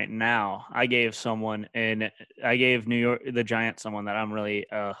working on right now, I gave New York, the Giants, someone that I'm really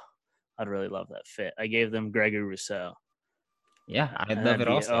I'd really love that fit. I gave them Gregory Rousseau. Yeah, I'd love it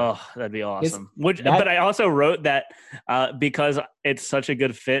also. Oh, that'd be awesome. But I also wrote that because it's such a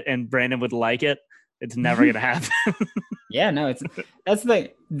good fit and Brandon would like it, it's never gonna happen. Yeah, no,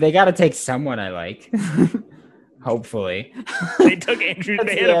 they got to take someone I like. Hopefully. They took Andrew.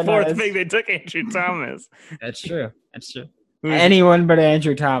 They had a 4th pick. They took Andrew Thomas. That's true. Anyone but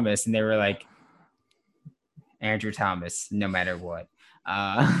Andrew Thomas, and they were like, Andrew Thomas, no matter what.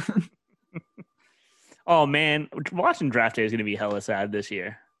 Oh man, watching draft day is going to be hella sad this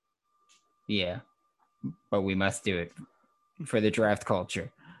year. Yeah, but we must do it for the draft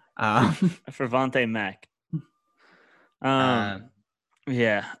culture. For Vontae Mack.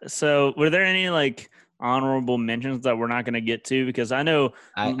 Yeah. So, were there any honorable mentions that we're not going to get to? Because I know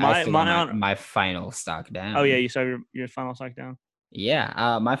my final stock down. Oh yeah, you saw your final stock down.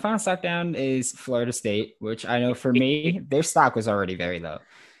 Yeah, my final stock down is Florida State, which I know for me, their stock was already very low,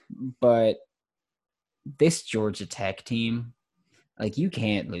 but this Georgia Tech team, you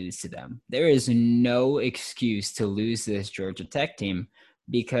can't lose to them. There is no excuse to lose to this Georgia Tech team,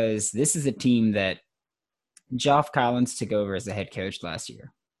 because this is a team that Geoff Collins took over as the head coach last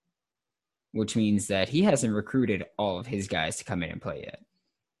year, which means that he hasn't recruited all of his guys to come in and play yet,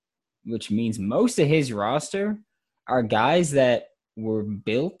 which means most of his roster are guys that were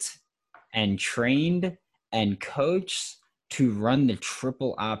built and trained and coached to run the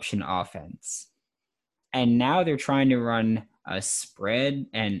triple option offense. And now they're trying to run a spread,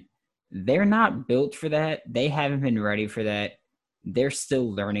 and they're not built for that. They haven't been ready for that. They're still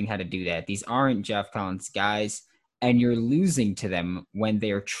learning how to do that. These aren't Geoff Collins guys, and you're losing to them when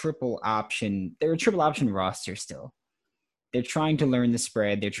they're triple option. They're a triple option roster still. They're trying to learn the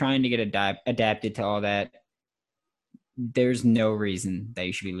spread. They're trying to get adapted to all that. There's no reason that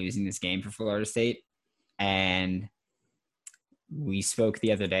you should be losing this game for Florida State. And we spoke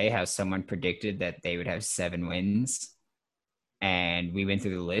the other day how someone predicted that they would have 7 wins. And we went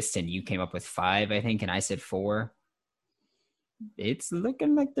through the list, and you came up with 5, I think, and I said 4. It's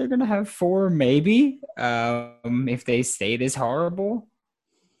looking like they're going to have 4, maybe, if they stay this horrible.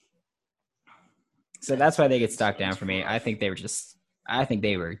 So that's why they get stocked down for me. I think they were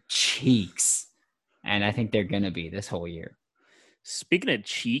cheeks, and I think they're going to be this whole year. Speaking of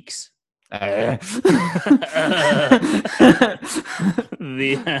cheeks, the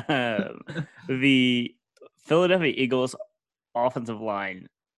Philadelphia Eagles offensive line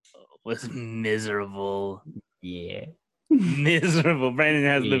was miserable. Yeah. Miserable. Brandon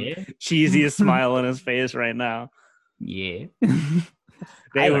has the Yeah. cheesiest smile on his face right now. Yeah. I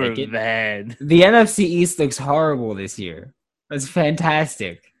They were like it. bad. The NFC East looks horrible this year. It's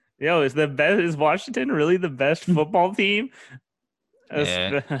fantastic. Yo, is the best? Is Washington really the best football team?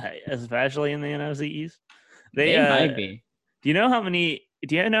 Yeah, Especially in the NFC East. They they might be. do you know how many?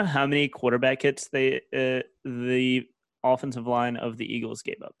 Do you know how many quarterback hits the offensive line of the Eagles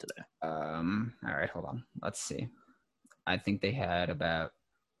gave up today? All right, hold on. Let's see. I think they had about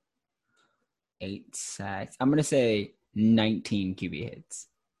 8 sacks. I'm gonna say 19 QB hits.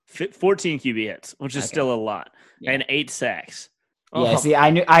 14 QB hits, which is Okay. still a lot, Yeah. and 8 sacks. Yeah. Oh, See,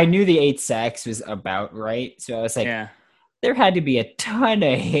 I knew the 8 sacks was about right, so I was like, yeah. there had to be a ton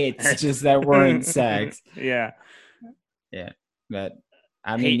of hits just that weren't sacks. Yeah. Yeah, but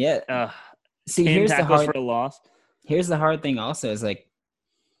I mean, Hate yeah. See, 10 tackles for a loss. Here's the hard thing. Also, is like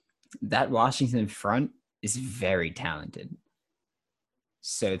that Washington front is very talented.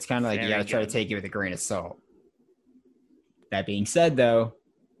 So it's kind of like you Very got to try to good. take it with a grain of salt. That being said, though,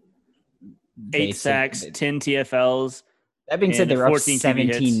 8 sacks, 10 TFLs, that being said, and they were up 14 QB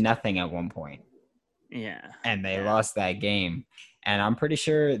hits. 17-0 at one point, Yeah. and they Yeah. lost that game. And I'm pretty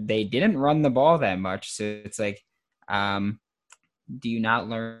sure they didn't run the ball that much. So it's like, do you not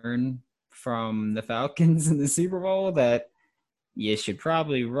learn from the Falcons in the Super Bowl that you should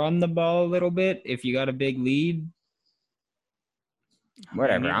probably run the ball a little bit if you got a big lead?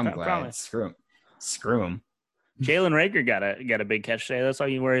 Whatever. I mean, I'm glad. probably. Screw him. Jalen Rager got a big catch today. That's all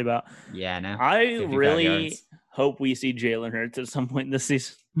you worry about. Yeah, no. I 55 really yards. hope we see Jalen Hurts at some point this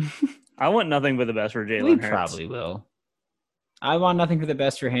season. I want nothing but the best for Jalen We Hurts. probably will. I want nothing for the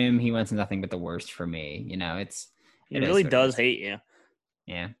best for him. He wants nothing but the worst for me. You know, He really does hate you.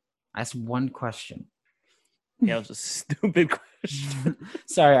 Yeah. That's one question. Yeah, it was a stupid question.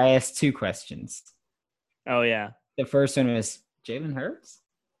 Sorry, I asked 2 questions. Oh, yeah. The first one was Jalen Hurts.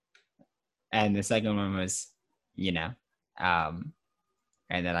 And the second one was, and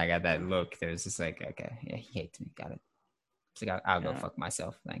then I got that look. There was just like, okay, yeah, he hates me. Got it. It's like, I'll go fuck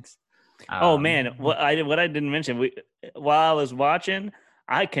myself. Thanks. Oh man, what I didn't mention, while I was watching,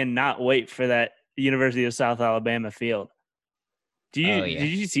 I cannot wait for that University of South Alabama field. Did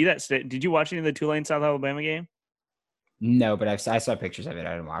you see that? Did you watch any of the Tulane South Alabama game? No, but I saw pictures of it.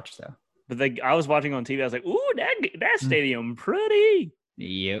 I didn't watch though. But I was watching on TV. I was like, ooh, that stadium pretty.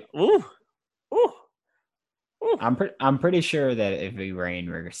 Yep. Ooh. I'm pretty sure that if we rain,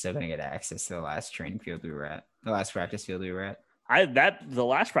 we're still gonna get access to the last training field we were at, the last practice field we were at. The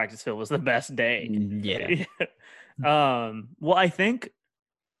last practice field was the best day. Yeah. Well, I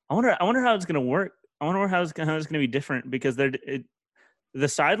wonder how it's gonna work. I wonder how it's gonna be different because the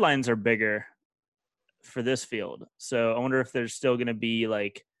sidelines are bigger for this field. So I wonder if there's still gonna be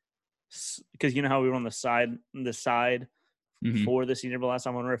like, because you know how we were on the side for the Senior Bowl last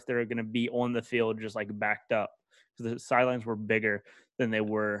time. I wonder if they're gonna be on the field just like backed up because the sidelines were bigger than they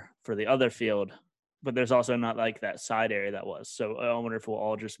were for the other field. But there's also not like that side area that was. So I wonder if we'll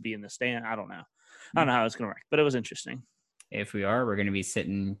all just be in the stand. I don't know. I don't know how it's going to work, but it was interesting. If we are, we're going to be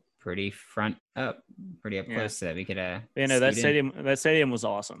sitting pretty up close so that we could. That stadium was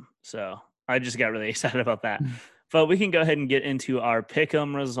awesome. So I just got really excited about that. But we can go ahead and get into our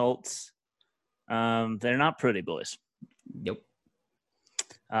pick'em results. They're not pretty, boys. Nope.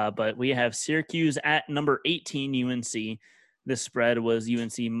 But we have Syracuse at number 18 UNC. This spread was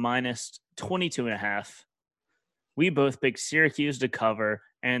UNC minus 22.5. We both picked Syracuse to cover,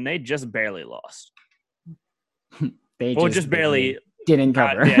 and they just barely lost. They just barely didn't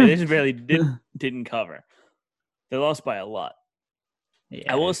cover. They just barely didn't cover. They lost by a lot.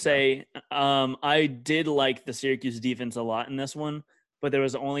 Yeah, I will say I did like the Syracuse defense a lot in this one, but there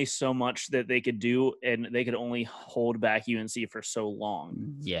was only so much that they could do, and they could only hold back UNC for so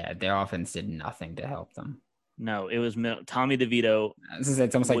long. Yeah, their offense did nothing to help them. No, it was Tommy DeVito.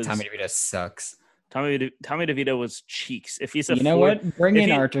 It's almost like Tommy DeVito sucks. Tommy DeVito was cheeks. If he's what? Bring in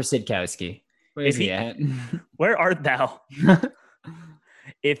Artur Sidkowski. Where's he at? Where art thou?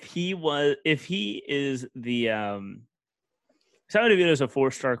 If he is the Tommy DeVito is a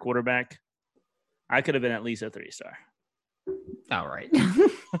 4-star quarterback, I could have been at least a 3-star. All right.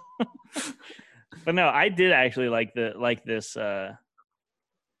 But no, I did actually like this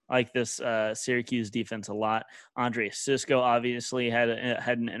Syracuse defense a lot. Andre Sisco obviously had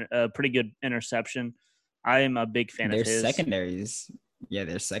a pretty good interception. I am a big fan of his.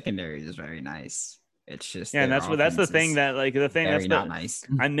 Their secondary is very nice. It's just and that's the thing that that's not nice.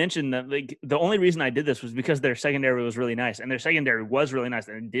 I mentioned that the only reason I did this was because their secondary was really nice, and their secondary was really nice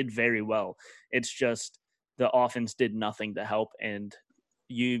and it did very well. It's just the offense did nothing to help, and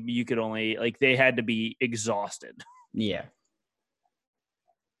you could only like they had to be exhausted. Yeah.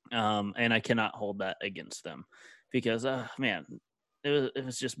 And I cannot hold that against them because man, it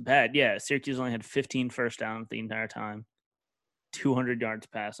was just bad. Yeah, Syracuse only had 15 first downs the entire time, 200 yards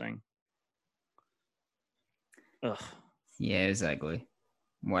passing. Ugh. Yeah, it was ugly.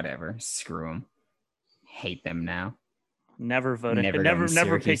 Whatever. Screw them. Hate them now. Never voted. Never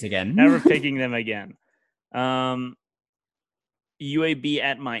Syracuse again. Never picking them again. UAB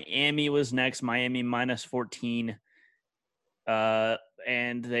at Miami was next. Miami minus 14.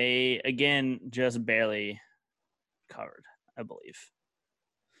 And they again just barely covered, I believe.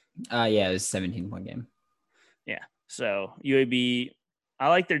 Yeah, it was 17-point game. Yeah. So UAB, I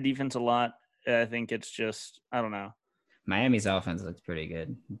like their defense a lot. I think it's just I don't know. Miami's offense looks pretty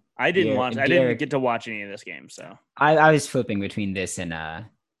good. I didn't get to watch any of this game, so I was flipping between this and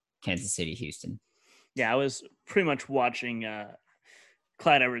Kansas City, Houston. Yeah, I was pretty much watching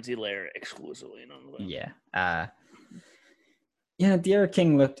Clyde Edwards-Helaire exclusively. Yeah. D'Eriq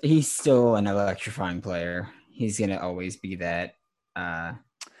King he's still an electrifying player. He's gonna always be that.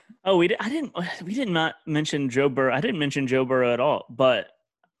 We did not mention Joe Burrow. I didn't mention Joe Burrow at all, but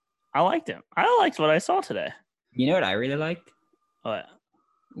I liked him. I liked what I saw today. You know what I really liked? What?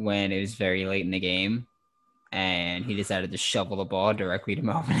 When it was very late in the game and he decided to shovel the ball directly to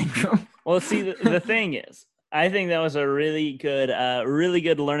Melvin Ingram. Well, see, the thing is, I think that was a really good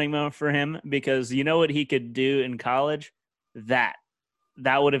learning moment for him because you know what he could do in college? That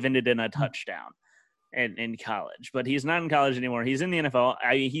would have ended in a touchdown in college. But he's not in college anymore. He's in the NFL.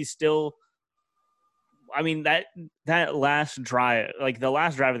 That last drive, like the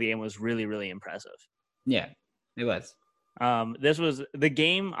last drive of the game was really, really impressive. Yeah, it was. This was the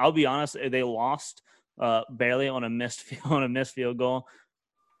game. I'll be honest; they lost barely on a missed field goal.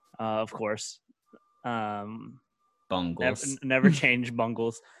 Of course, Bungles never change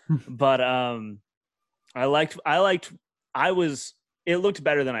bungles. But it looked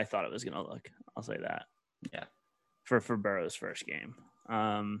better than I thought it was going to look. I'll say that. Yeah. For Burrow's first game.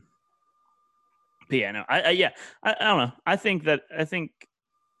 But yeah, no, I don't know. I think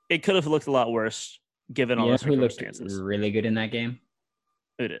it could have looked a lot worse given all the circumstances. Who looked really good in that game?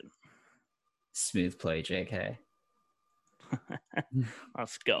 Who did? Smooth play, JK.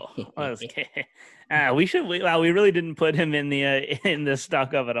 Let's go. We really didn't put him in the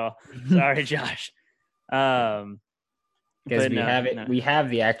stock of it all. Sorry, Josh. Because we have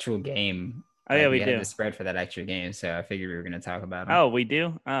the actual game. Oh yeah, we do the spread for that extra game, so I figured we were going to talk about it. Oh, we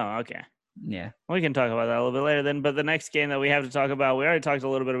do. Oh, okay. Yeah, we can talk about that a little bit later then. But the next game that we have to talk about, we already talked a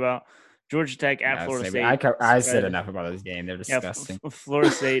little bit about Georgia Tech at Florida State. I said enough about this game. They're disgusting.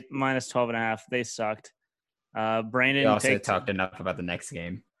 Florida State minus 12.5. They sucked. Brandon also talked enough about the next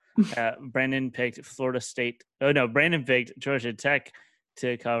game. Brandon picked Florida State. Oh no, Brandon picked Georgia Tech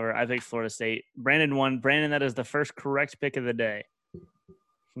to cover. I picked Florida State. Brandon won. Brandon, that is the first correct pick of the day.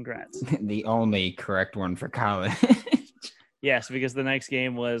 Congrats. The only correct one for college. Yes, because the next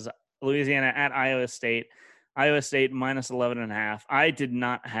game was Louisiana at Iowa State. Iowa State minus 11.5. I did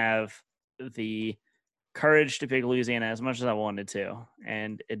not have the courage to pick Louisiana as much as I wanted to,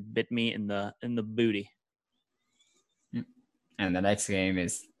 and it bit me in the booty. And the next game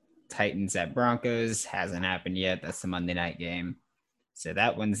is Titans at Broncos. Hasn't happened yet. That's the Monday night game. So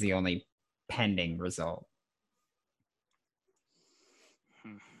that one's the only pending result.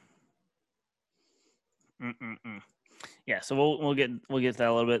 Yeah, so we'll get to that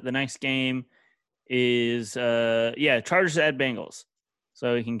a little bit. The next game is Chargers at Bengals.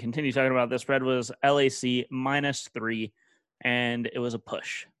 So we can continue talking about this. Spread was LAC minus 3, and it was a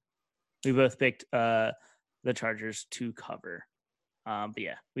push. We both picked the Chargers to cover. But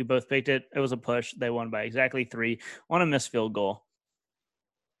yeah, we both picked it. It was a push. They won by exactly 3 on a missed field goal.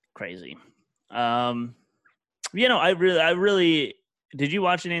 Crazy. I really did you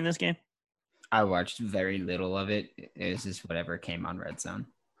watch any in this game? I watched very little of it. It was just whatever came on Red Zone.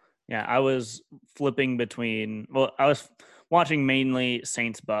 Yeah, I was flipping between. Well, I was watching mainly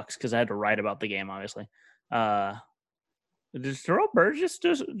Saints Bucks because I had to write about the game. Obviously, did Terrell Burgess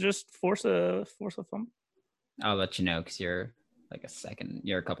just force a fumble? I'll let you know because you're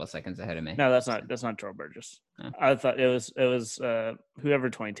You're a couple of seconds ahead of me. No, that's not Terrell Burgess. Oh. I thought it was whoever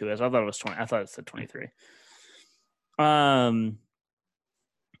 22 is. I thought it was 20. I thought it said 23.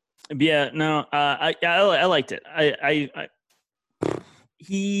 Yeah, no, I liked it.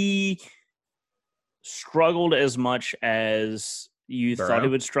 He struggled as much as you thought he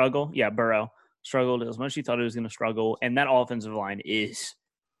would struggle. Yeah, Burrow struggled as much as you thought he was going to struggle, and that offensive line is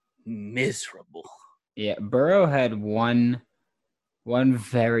miserable. Yeah, Burrow had one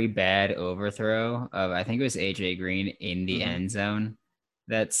very bad overthrow of I think it was AJ Green in the end zone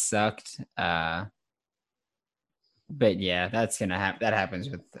That sucked. But yeah, that's gonna happen. That happens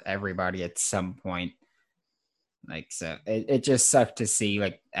with everybody at some point. Like, so it just sucked to see,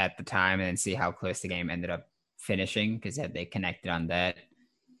 like, at the time, and then see how close the game ended up finishing, because had they connected on that,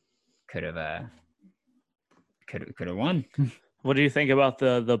 could have won. What do you think about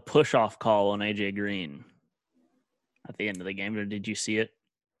the push off call on AJ Green at the end of the game? Or did you see it?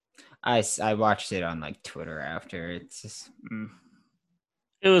 I watched it on like Twitter after. It's just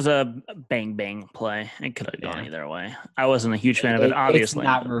It was a bang bang play. It could have gone either way. I wasn't a huge fan of it, it's obviously.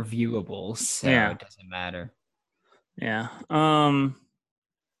 not reviewable, so it doesn't matter. Yeah. I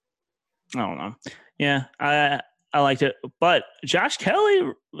don't know. Yeah, I liked it, but Josh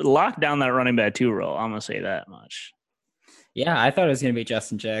Kelly locked down that running back 2 role. I'm gonna say that much. Yeah, I thought it was gonna be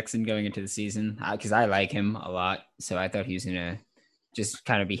Justin Jackson going into the season, because I like him a lot. So I thought he was gonna just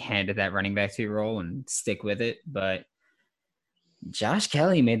kind of be handed that running back 2 role and stick with it. But Josh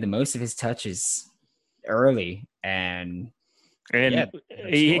Kelly made the most of his touches early, and yeah,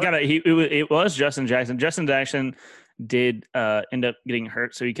 it was Justin Jackson. Justin Jackson did end up getting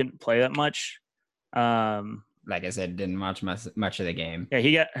hurt, so he couldn't play that much. Like I said, didn't watch much of the game. Yeah,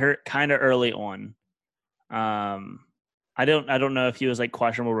 he got hurt kind of early on. I don't know if he was like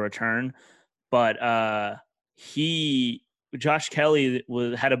questionable return, but Josh Kelly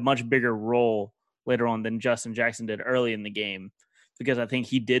had a much bigger role later on than Justin Jackson did early in the game, because I think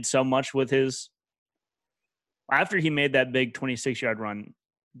he did so much with his. After he made that big 26-yard run,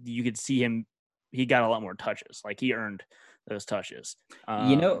 you could see him. He got a lot more touches. Like, he earned those touches.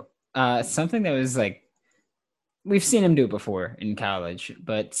 Something that was like, we've seen him do it before in college,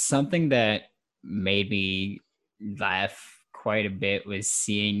 but something that made me laugh quite a bit was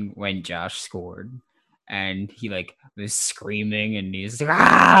seeing when Josh scored, and he like was screaming and he was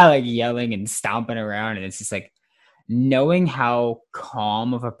like yelling and stomping around, and it's just like knowing how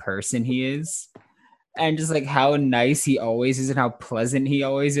calm of a person he is, and just like how nice he always is and how pleasant he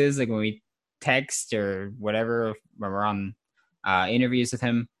always is. Like, when we text or whatever, when we're on interviews with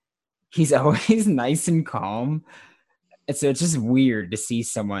him, he's always nice and calm. And so it's just weird to see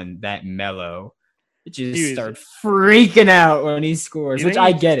someone that mellow just start freaking out when he scores, which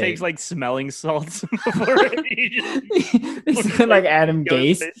I get it. Takes like smelling salts before he's like Adam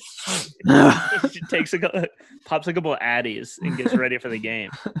Gase. Pops a couple of Addies and gets ready for the game.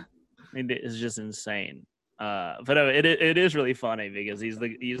 It's just insane. But it is really funny because he's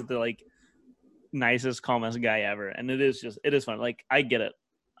the like nicest, calmest guy ever, and it is fun. Like, I get it.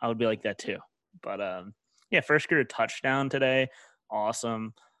 I would be like that too. But yeah, first career touchdown today,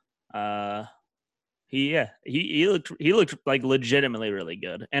 awesome. He looked like legitimately really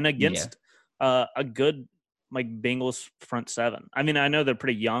good, and against a good like Bengals front seven. I mean, I know they're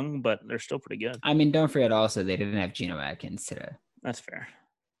pretty young, but they're still pretty good. I mean, don't forget also they didn't have Geno Atkins today. That's fair.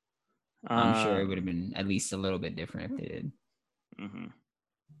 I'm sure it would have been at least a little bit different if they did. Mm-hmm.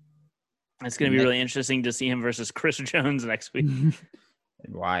 It's going to be really interesting to see him versus Chris Jones next week.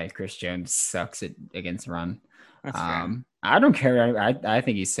 Why? Chris Jones sucks against run. That's fair. I don't care. I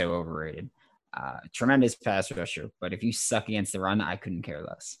think he's so overrated. Tremendous pass rusher, but if you suck against the run, I couldn't care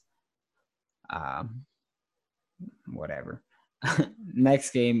less. Whatever. Next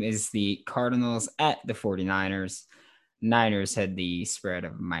game is the Cardinals at the 49ers. Niners had the spread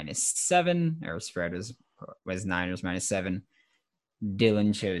of -7, or spread was Niners -7.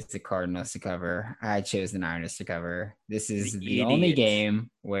 Dylan chose the Cardinals to cover. I chose the Niners to cover. This is the only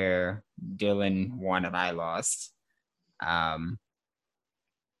game where Dylan won and I lost.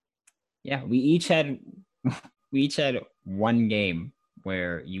 Yeah, we each had one game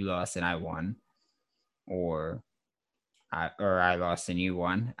where you lost and I won, or I lost and you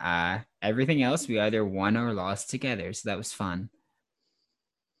won. Everything else we either won or lost together, so that was fun.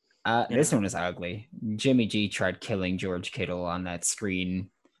 This one was ugly. Jimmy G tried killing George Kittle on that screen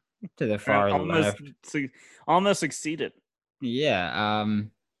to the far left. Almost succeeded. Yeah,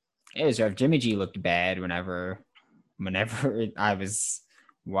 it was rough. Jimmy G looked bad whenever I was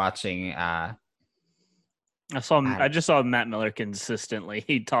watching. I just saw Matt Miller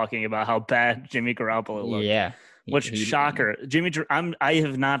consistently talking about how bad Jimmy Garoppolo looked. Yeah. Which shocker. I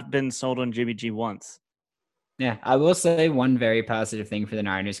have not been sold on Jimmy G once. Yeah, I will say one very positive thing for the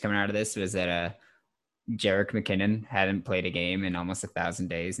Niners coming out of this was that Jerick McKinnon hadn't played a game in almost 1,000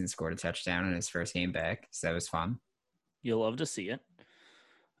 days and scored a touchdown in his first game back. So that was fun. You'll love to see it.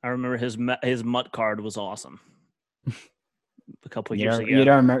 I remember his mutt card was awesome. A couple years ago. You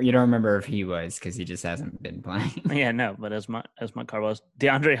don't remember if he was, because he just hasn't been playing. Yeah, no, but as mutt card was.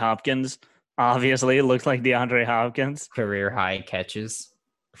 DeAndre Hopkins, obviously, it looks like DeAndre Hopkins. Career high catches.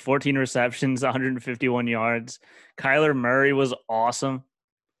 14 receptions, 151 yards. Kyler Murray was awesome.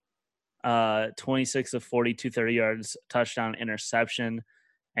 26 of 40, 230 yards, touchdown, interception,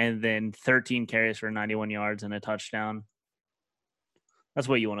 and then 13 carries for 91 yards and a touchdown. That's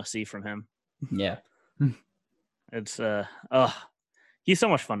what you want to see from him. Yeah. It's he's so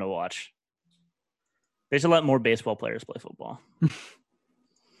much fun to watch. They should let more baseball players play football.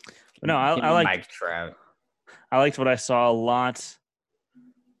 No, I like Mike Trout. I liked what I saw a lot.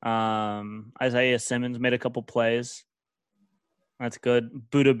 Isaiah Simmons made a couple plays. That's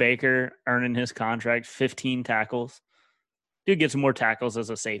good. Buda Baker earning his contract, 15 tackles. Dude gets more tackles as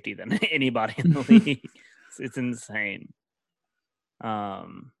a safety than anybody in the league. It's insane.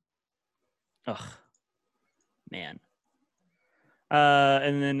 Man.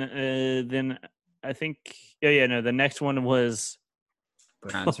 And then I think the next one was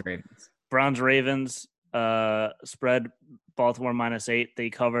Browns Ravens. Spread Baltimore -8. They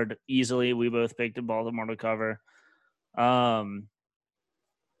covered easily. We both picked Baltimore to cover.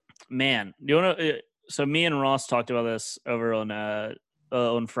 Man, do you want to? So me and Ross talked about this over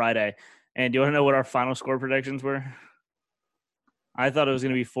on Friday, and do you want to know what our final score predictions were? I thought it was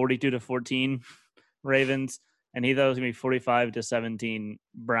going to be 42-14 Ravens, and he thought it was going to be 45-17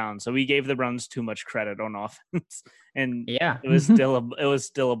 Browns. So we gave the Browns too much credit on offense, and yeah, it was still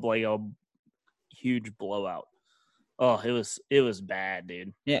a huge blowout. Oh, it was bad,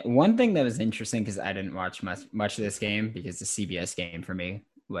 dude. Yeah, one thing that was interesting because I didn't watch much of this game because the CBS game for me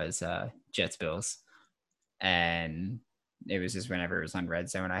was Jets Bills, and it was just whenever it was on Red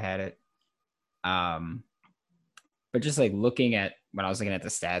Zone I had it. But just like looking at when I was looking at the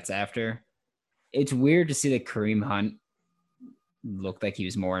stats after, it's weird to see that Kareem Hunt looked like he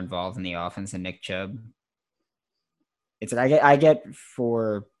was more involved in the offense than Nick Chubb. It's I get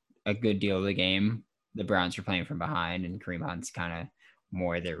for a good deal of the game, the Browns were playing from behind, and Kareem Hunt's kind of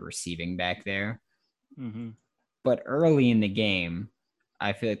more their receiving back there. Mm-hmm. But early in the game,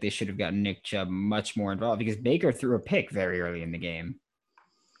 I feel like they should have gotten Nick Chubb much more involved because Baker threw a pick very early in the game.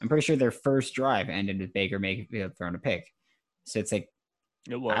 I'm pretty sure their first drive ended with Baker throwing a pick. So it's like,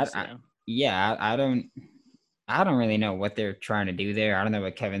 it was. I don't really know what they're trying to do there. I don't know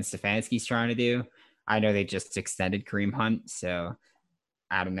what Kevin Stefanski's trying to do. I know they just extended Kareem Hunt, so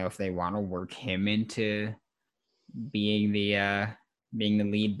I don't know if they want to work him into being the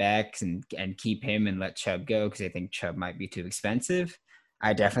lead backs and keep him and let Chubb go because I think Chubb might be too expensive.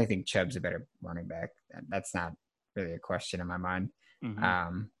 I definitely think Chubb's a better running back. That's not really a question in my mind. Mm-hmm.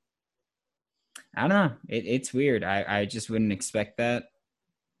 I don't know. It's weird. I just wouldn't expect that.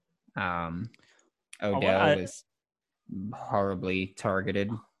 Odell was horribly targeted.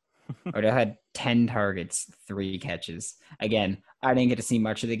 Odell had 10 targets, 3 catches. Again, I didn't get to see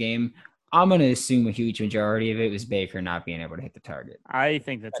much of the game. I'm going to assume a huge majority of it was Baker not being able to hit the target. I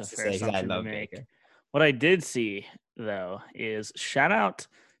think that's a fair assumption to make. Baker. What I did see, though, is shout out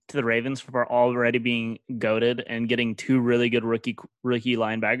to the Ravens for already being goated and getting 2 really good rookie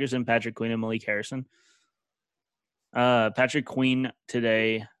linebackers in Patrick Queen and Malik Harrison. Patrick Queen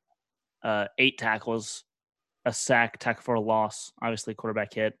today, 8 tackles, a sack, tackle for a loss, obviously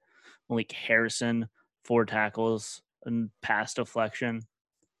quarterback hit. Malik Harrison, 4 tackles and pass deflection.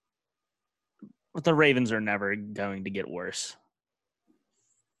 But the Ravens are never going to get worse.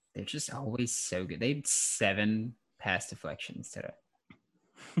 They're just always so good. They had 7 pass deflections today.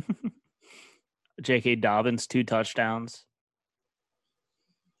 J.K. Dobbins, 2 touchdowns.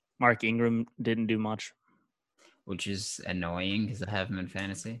 Mark Ingram didn't do much. Which is annoying because I have him in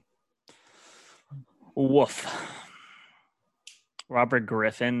fantasy. Woof. Robert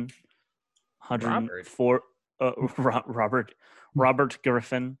Griffin, 104. Robert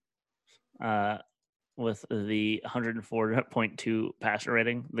Griffin, with the 104.2 passer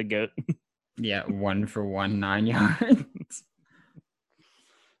rating, the GOAT. Yeah, 1 for 1, 9 yards.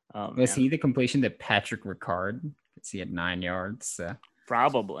 Was he the completion that Patrick Ricard? Because he had 9 yards.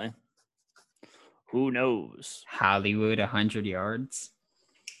 Probably. Who knows? Hollywood, 100 yards.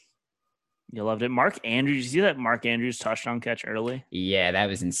 You loved it. Mark Andrews. Did you see that Mark Andrews touchdown catch early? Yeah, that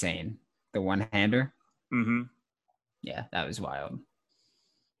was insane. The one-hander? Mm-hmm. Yeah, that was wild.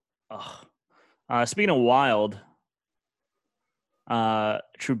 Speaking of wild,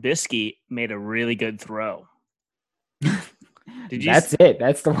 Trubisky made a really good throw. That's it.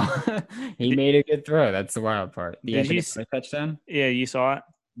 That's the one. He made a good throw. That's the wild part. Did you see a touchdown? Yeah, you saw it?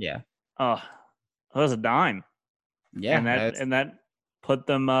 Yeah. Oh, that was a dime. Yeah. And that put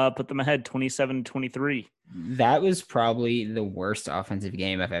them ahead 27-23. That was probably the worst offensive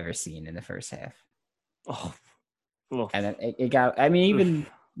game I've ever seen in the first half. Oh. And then it got, I mean, even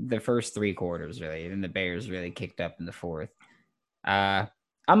the first 3 quarters, really. And the Bears really kicked up in the fourth. I'm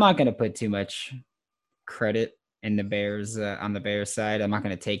not going to put too much credit in the Bears on the Bears side. I'm not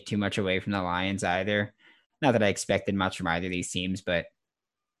going to take too much away from the Lions either. Not that I expected much from either of these teams, but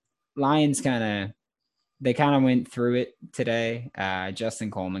Lions they kind of went through it today.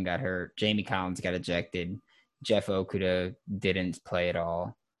 Justin Coleman got hurt. Jamie Collins got ejected. Jeff Okuda didn't play at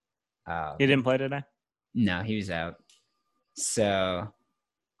all. He didn't play today? No, he was out. So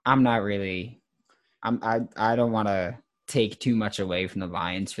I'm not really. I don't want to take too much away from the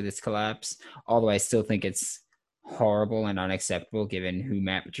Lions for this collapse. Although I still think it's horrible and unacceptable given who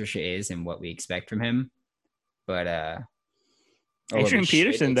Matt Patricia is and what we expect from him. But Adrian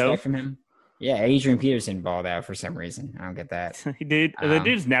Peterson though. From him. Yeah, Adrian Peterson balled out for some reason. I don't get that. He did. The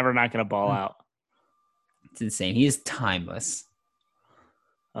dude's never not going to ball out. It's insane. He is timeless.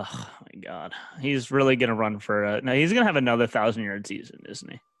 Oh my God, he's really going to run for. No, he's going to have another 1,000-yard season,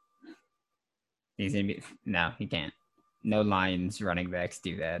 isn't he? He's gonna be no, he can't. No Lions running backs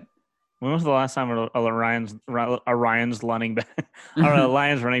do that. When was the last time a Lions running back or a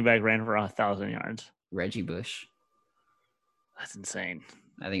Lions running back ran for 1,000 yards? Reggie Bush. That's insane.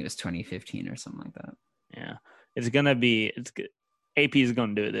 I think it was 2015 or something like that. Yeah, it's gonna be. It's good. AP is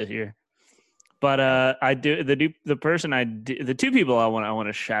gonna do it this year. But the two people I want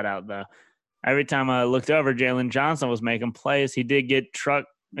to shout out though. Every time I looked over, Jalen Johnson was making plays. He did get trucked.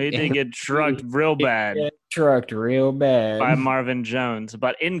 He did get trucked real bad. Trucked real bad by Marvin Jones,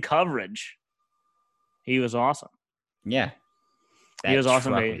 but in coverage, he was awesome. Yeah, he was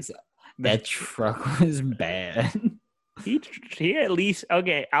awesome. That truck was bad. He at least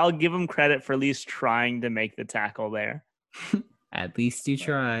okay. I'll give him credit for at least trying to make the tackle there. At least you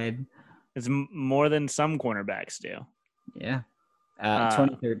tried. It's more than some cornerbacks do. Yeah.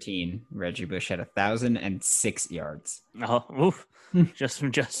 2013, Reggie Bush had 1,006 yards. Oh, oof. just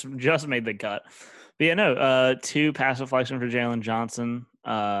made the cut. But yeah, no. 2 pass deflection for Jalen Johnson.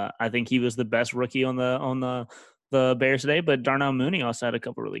 I think he was the best rookie on the Bears today. But Darnell Mooney also had a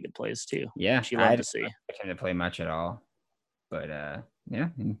couple really good plays too. Yeah, she loved to see. I didn't play much at all, but yeah,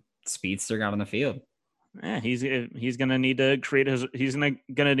 speedster got on the field. Yeah, he's gonna need to create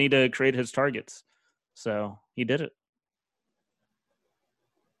his targets. So he did it.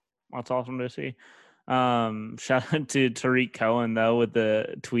 That's awesome to see. Shout out to Tariq Cohen though with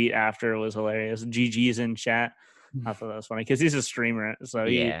the tweet after. It was hilarious. GG's in chat. I thought that was funny because he's a streamer. So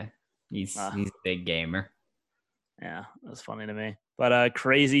he's a big gamer. Yeah, that's funny to me. But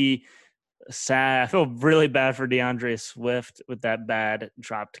crazy, sad. I feel really bad for DeAndre Swift with that bad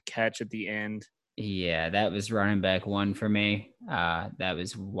dropped catch at the end. Yeah, that was running back 1 for me. That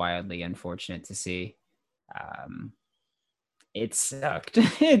was wildly unfortunate to see. It sucked.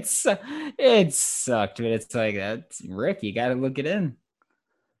 It sucked, but it's like that's Rick. You got to look it in.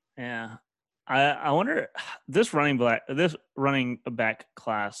 Yeah, I wonder. This running back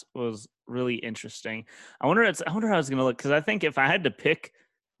class was really interesting. I wonder how it's going to look because I think if I had to pick,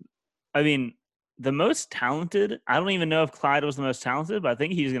 I mean, the most talented. I don't even know if Clyde was the most talented, but I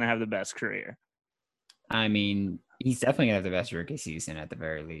think he's going to have the best career. I mean, he's definitely going to have the best rookie season at the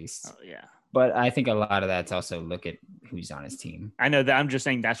very least. Oh, yeah. But I think a lot of that's also look at who's on his team. I know that. I'm just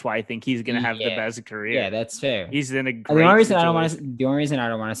saying that's why I think he's going to have the best career. Yeah, that's fair. He's in a great the only reason I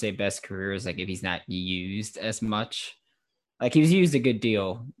don't want to say best career is like if he's not used as much. Like he was used a good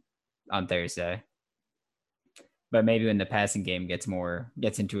deal on Thursday. But maybe when the passing game gets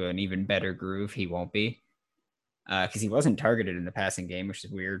into an even better groove, he won't be. Because he wasn't targeted in the passing game, which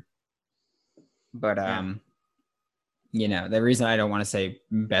is weird. But the reason I don't want to say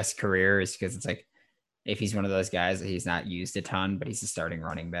best career is because it's like if he's one of those guys that he's not used a ton, but he's a starting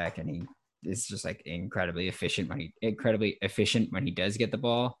running back and he is just like incredibly efficient when he does get the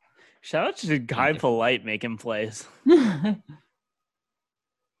ball. Shout out to Guy Polite making plays. The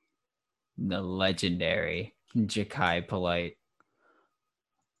legendary Ja'Kai Polite.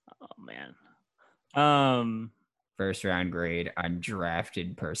 Oh man. First round grade,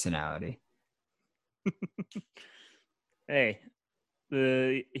 undrafted personality. Hey,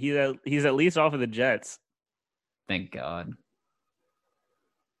 he's at least off of the Jets. Thank God.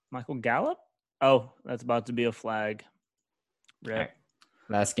 Michael Gallup? Oh, that's about to be a flag. Right.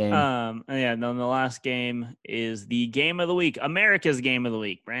 Last game. Then the last game is the game of the week, America's game of the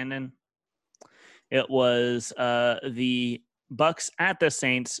week. Brandon, it was the Bucks at the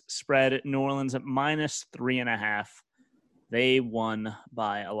Saints spread New Orleans at -3.5. They won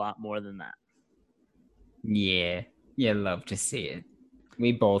by a lot more than that. Yeah, you love to see it.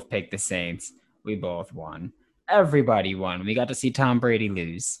 We both picked the Saints. We both won. Everybody won. We got to see Tom Brady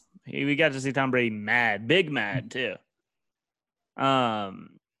lose. We got to see Tom Brady big mad too.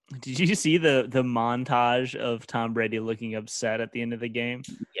 Did you see the montage of Tom Brady looking upset at the end of the game?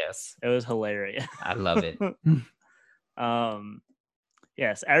 Yes, It was hilarious. I love it. um,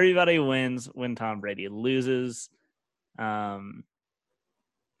 yes, everybody wins when Tom Brady loses. Man,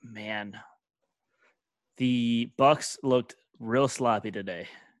 the Bucks looked real sloppy today.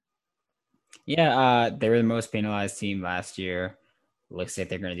 Yeah, they were the most penalized team last year. Looks like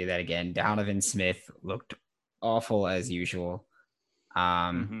they're going to do that again. Donovan Smith looked awful as usual.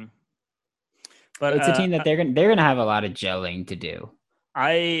 Mm-hmm. But It's a team that they're gonna have a lot of gelling to do.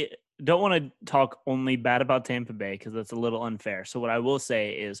 I don't want to talk only bad about Tampa Bay because that's a little unfair. So what I will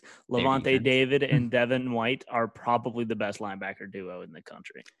say is Levante David and Devin White are probably the best linebacker duo in the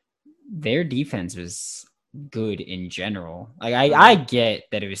country. Their defense was good in general. Like I get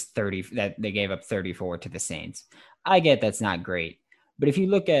that it was 30 that they gave up 34 to the Saints. I get that's not great. But if you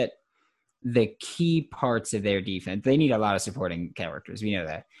look at the key parts of their defense, they need a lot of supporting characters. We know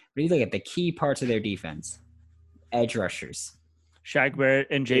that. But you look at the key parts of their defense, edge rushers. Shaq Barrett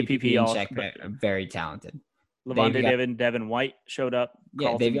and JPP and all Shaq Barrett are very talented. Levante David and Devin White showed up.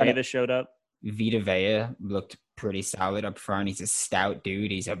 Carlton Davis showed up. Vita Vea looked pretty solid up front. He's a stout dude.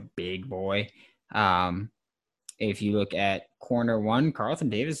 He's a big boy. If you look at corner one, Carlton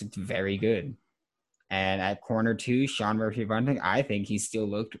Davis, it's very good. And at corner two, Sean Murphy-Bunting, I think he still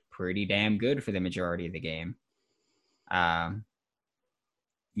looked pretty damn good for the majority of the game. I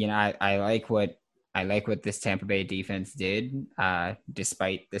like what this Tampa Bay defense did,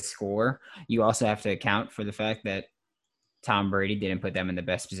 despite the score. You also have to account for the fact that Tom Brady didn't put them in the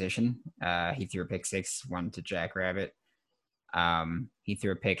best position. He threw a pick six, one to Jack Rabbit. He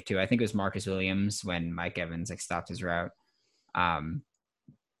threw a pick to, I think it was Marcus Williams when Mike Evans stopped his route.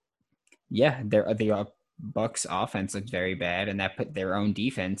 The Bucks offense looked very bad, and that put their own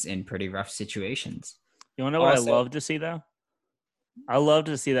defense in pretty rough situations. You want to know what I love to see though? I love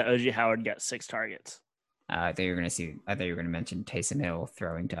to see that OJ Howard got 6 targets. I thought you were going to mention Taysom Hill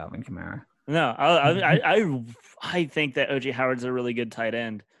throwing to Alvin Kamara. No, I think that OJ Howard's a really good tight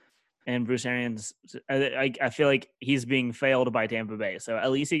end, and Bruce Arians. I feel like he's being failed by Tampa Bay. So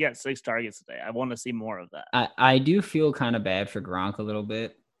at least he got 6 targets today. I want to see more of that. I do feel kind of bad for Gronk a little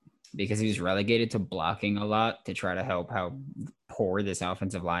bit because he was relegated to blocking a lot to try to help how poor this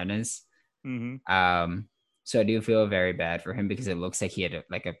offensive line is. Mm-hmm. So I do feel very bad for him because it looks like he had a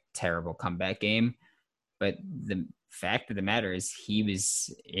terrible comeback game. But the fact of the matter is he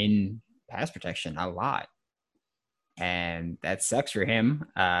was in pass protection a lot. And that sucks for him.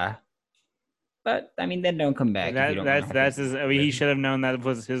 But I mean, then don't come back. He should have known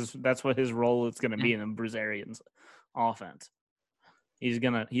that's what his role is going to be in the Bruce Arians offense. He's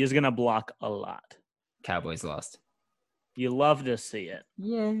gonna block a lot. Cowboys lost. You love to see it.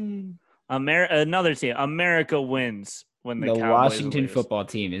 Yay. Another team. America wins when the Cowboys Washington lose. football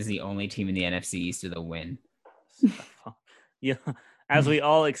team is the only team in the NFC East with a win. Yeah, as we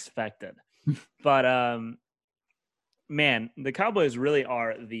all expected. But man, the Cowboys really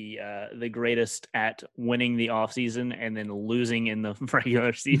are the greatest at winning the offseason and then losing in the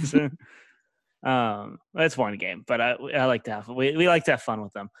regular season. It's one game, but I like to have we like to have fun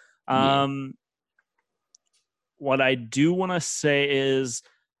with them. What I do want to say is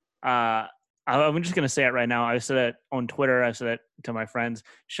I'm just going to say it right now. I said it on Twitter. I said it to my friends.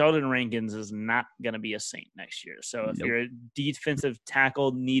 Sheldon Rankins is not going to be a Saint next year. So if you're a defensive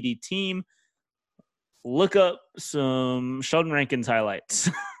tackle needy team, look up some Sheldon Rankins highlights.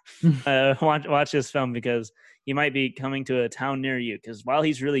 Watch this film because he might be coming to a town near you. Because while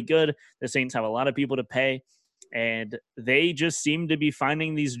he's really good, the Saints have a lot of people to pay. And they just seem to be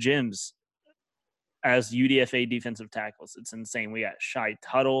finding these gems as UDFA defensive tackles. It's insane. We got Shai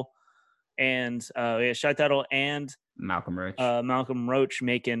Tuttle and Malcolm Roach. Malcolm Roach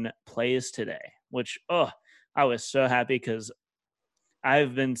making plays today, which I was so happy because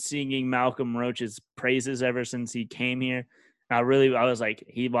I've been singing Malcolm Roach's praises ever since he came here. I was like,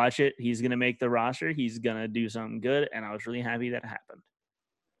 watch it. He's gonna make the roster. He's gonna do something good, and I was really happy that happened.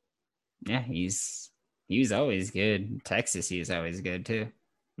 Yeah, he was always good. Texas, he was always good too.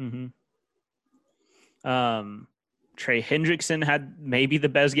 Mm-hmm. Trey Hendrickson had maybe the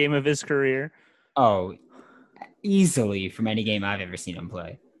best game of his career. Oh, easily from any game I've ever seen him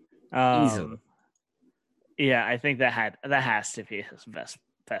play. Easily. Yeah, I think that has to be his best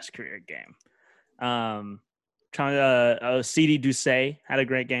career game. CD Doucet had a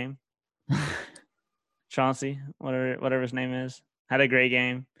great game. Chauncey, whatever his name is, had a great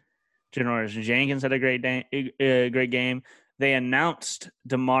game. Janoris Jenkins had a great game. They announced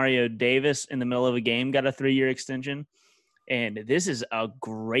Demario Davis in the middle of a game, got a 3-year extension. And this is a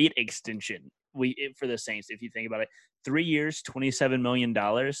great extension for the Saints. If you think about it, 3 years, $27 million.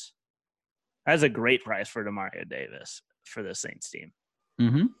 That's a great price for Demario Davis for the Saints team.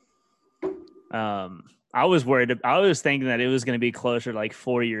 Mm-hmm. I was worried. I was thinking that it was going to be closer to like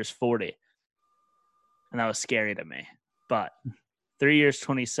 4 years, 40. And that was scary to me. But 3 years,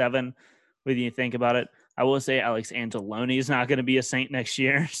 27, when you think about it, I will say Alex Anzalone is not going to be a Saint next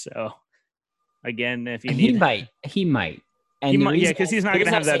year. So, again, if you need... He might. And he might, yeah, because he's not going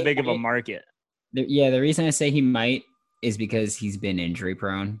to have that big of a market. The reason I say he might is because he's been injury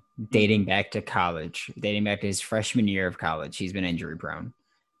prone, dating back to college, dating back to his freshman year of college. He's been injury prone.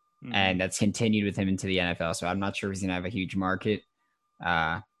 And that's continued with him into the NFL. So I'm not sure if he's going to have a huge market.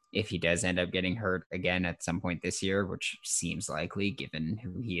 If he does end up getting hurt again at some point this year, which seems likely given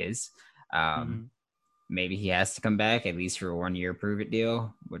who he is, maybe he has to come back at least for a 1 year prove it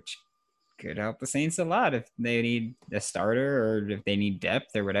deal, which could help the Saints a lot if they need a starter or if they need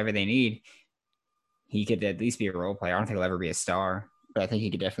depth or whatever they need. He could at least be a role player. I don't think he'll ever be a star, but I think he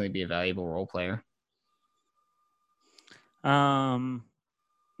could definitely be a valuable role player.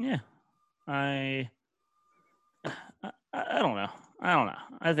 Yeah, I don't know.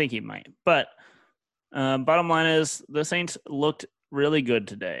 I think he might, but bottom line is the Saints looked really good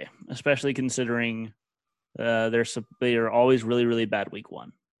today, especially considering they are always really, really bad week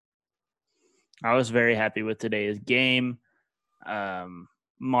one. I was very happy with today's game.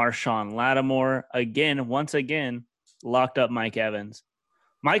 Marshawn Lattimore once again locked up Mike Evans.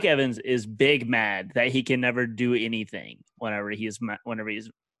 Mike Evans is big mad that he can never do anything whenever he's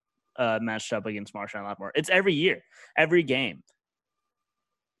matched up against Marshawn Lattimore. It's every year, every game.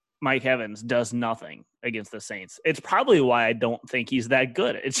 Mike Evans does nothing against the Saints. It's probably why I don't think he's that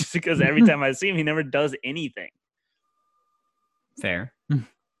good. It's just because every time I see him, he never does anything. Fair.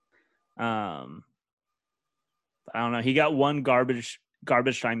 I don't know. He got one garbage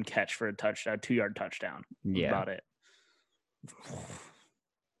time catch for a touchdown, 2-yard touchdown. Yeah. About it.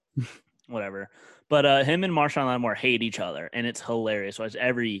 Whatever. But him and Marshawn Lattimore hate each other, and it's hilarious. So it's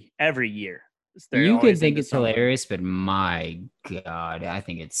every year. You could think it's hilarious, but my God, I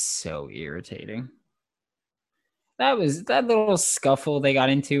think it's so irritating. That little scuffle they got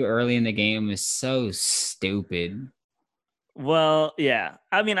into early in the game was so stupid. Well, yeah.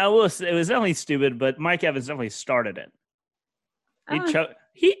 I mean, it was definitely stupid, but Mike Evans definitely started it.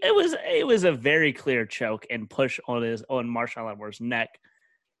 It was a very clear choke and push on Marshawn Lattimore's neck,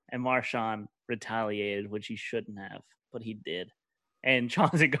 and Marshawn retaliated, which he shouldn't have, but he did. And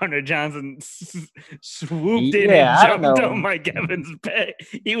Chauncey Gardner-Johnson swooped in and jumped on Mike Evans' back.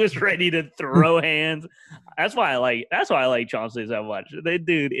 He was ready to throw hands. That's why I like Chauncey so much. That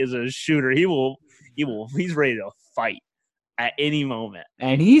dude is a shooter. He's ready to fight at any moment.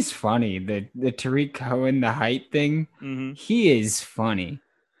 And he's funny. The Tariq Cohen, the height thing, he is funny.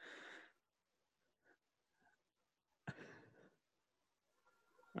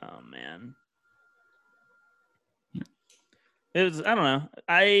 Oh, man. It was, I don't know.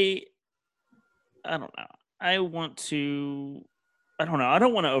 I don't know. I don't want to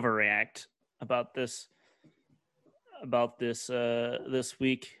overreact about this this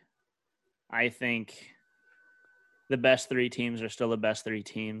week. I think the best three teams are still the best three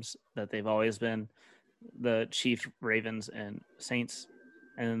teams that they've always been. The Chiefs, Ravens, and Saints.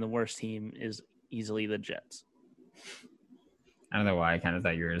 And then the worst team is easily the Jets. I don't know why I kind of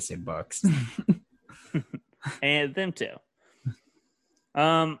thought you were going to say Bucks. And them too.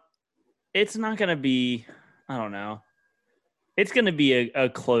 It's not going to be, I don't know. It's going to be a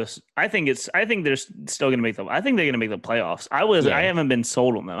close. I think they're still going to make I think they're going to make the playoffs. I haven't been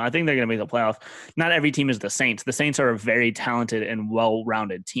sold on them. I think they're going to make the playoffs. Not every team is the Saints. The Saints are a very talented and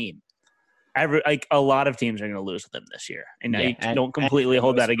well-rounded team. A lot of teams are going to lose with them this year. And you don't completely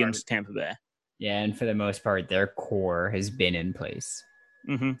hold that against Tampa Bay. Yeah. And for the most part, their core has been in place.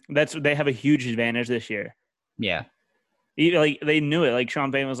 They have a huge advantage this year. Yeah. They knew it. Like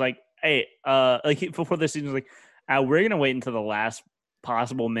Sean Payton was like, hey, before the season was like, we're going to wait until the last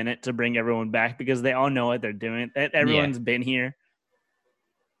possible minute to bring everyone back because they all know what they're doing. Everyone's been here.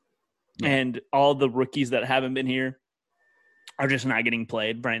 Yeah. And all the rookies that haven't been here are just not getting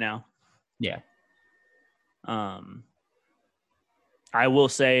played right now. Yeah. I will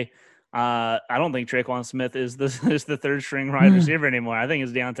say, I don't think Traquan Smith is the third string wide receiver anymore. I think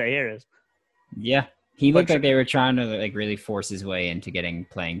it's Deontay Harris. Yeah. He looked like they were trying to really force his way into getting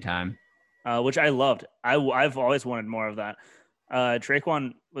playing time. Which I loved. I've always wanted more of that.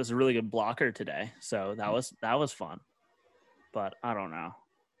 Traquan was a really good blocker today, so that was fun. But I don't know.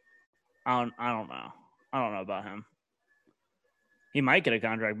 I don't know. I don't know about him. He might get a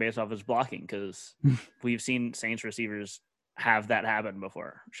contract based off his blocking because we've seen Saints receivers have that happen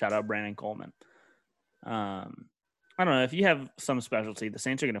before. Shout out Brandon Coleman. I don't know if you have some specialty, the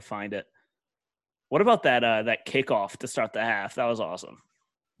Saints are going to find it. What about that kickoff to start the half? That was awesome.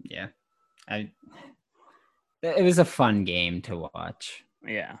 Yeah, it was a fun game to watch.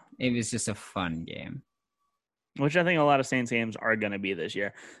 Yeah, it was just a fun game, which I think a lot of Saints games are going to be this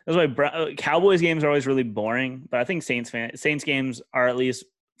year. That's why Cowboys games are always really boring, but I think Saints games are at least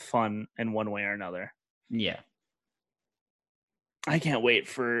fun in one way or another. Yeah, I can't wait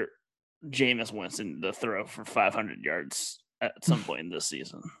for Jameis Winston to throw for 500 yards at some point this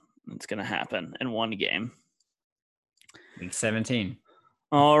season. It's going to happen in one game. Week 17.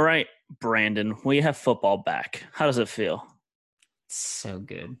 All right, Brandon, we have football back. How does it feel? So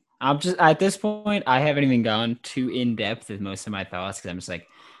good. I'm just at this point, I haven't even gone too in depth with most of my thoughts because I'm just like,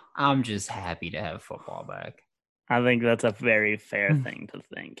 I'm just happy to have football back. I think that's a very fair thing to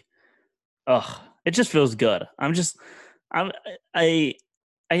think. It just feels good. I'm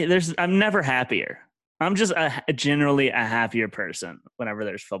never happier. I'm just generally a happier person whenever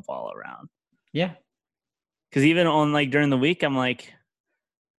there's football around. Yeah. Because even on during the week, I'm like,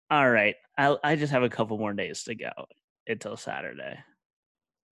 all right, I just have a couple more days to go until Saturday.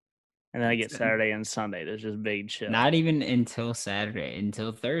 And then I get Saturday and Sunday. There's just big chill. Not even until Saturday,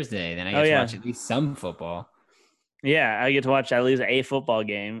 until Thursday. Then I get to watch at least some football. Yeah, I get to watch at least a football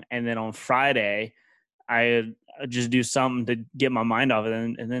game. And then on Friday, I just do something to get my mind off it.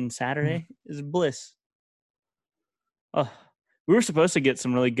 And then Saturday is bliss. Oh, we were supposed to get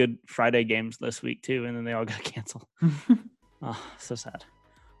some really good Friday games this week too, and then they all got canceled. So sad.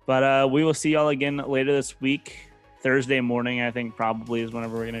 But we will see y'all again later this week. Thursday morning, I think probably is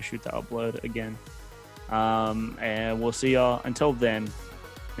whenever we're going to shoot the upload again. And we'll see y'all. Until then,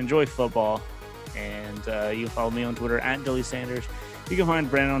 enjoy football. And you can follow me on Twitter at Dilly Sanders. You can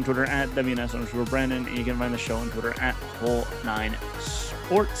find Brandon on Twitter at WNS_Brandon. And you can find the show on Twitter at Whole9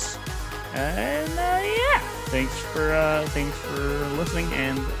 Sports. And yeah, thanks for listening,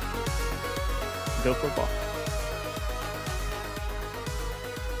 and go football.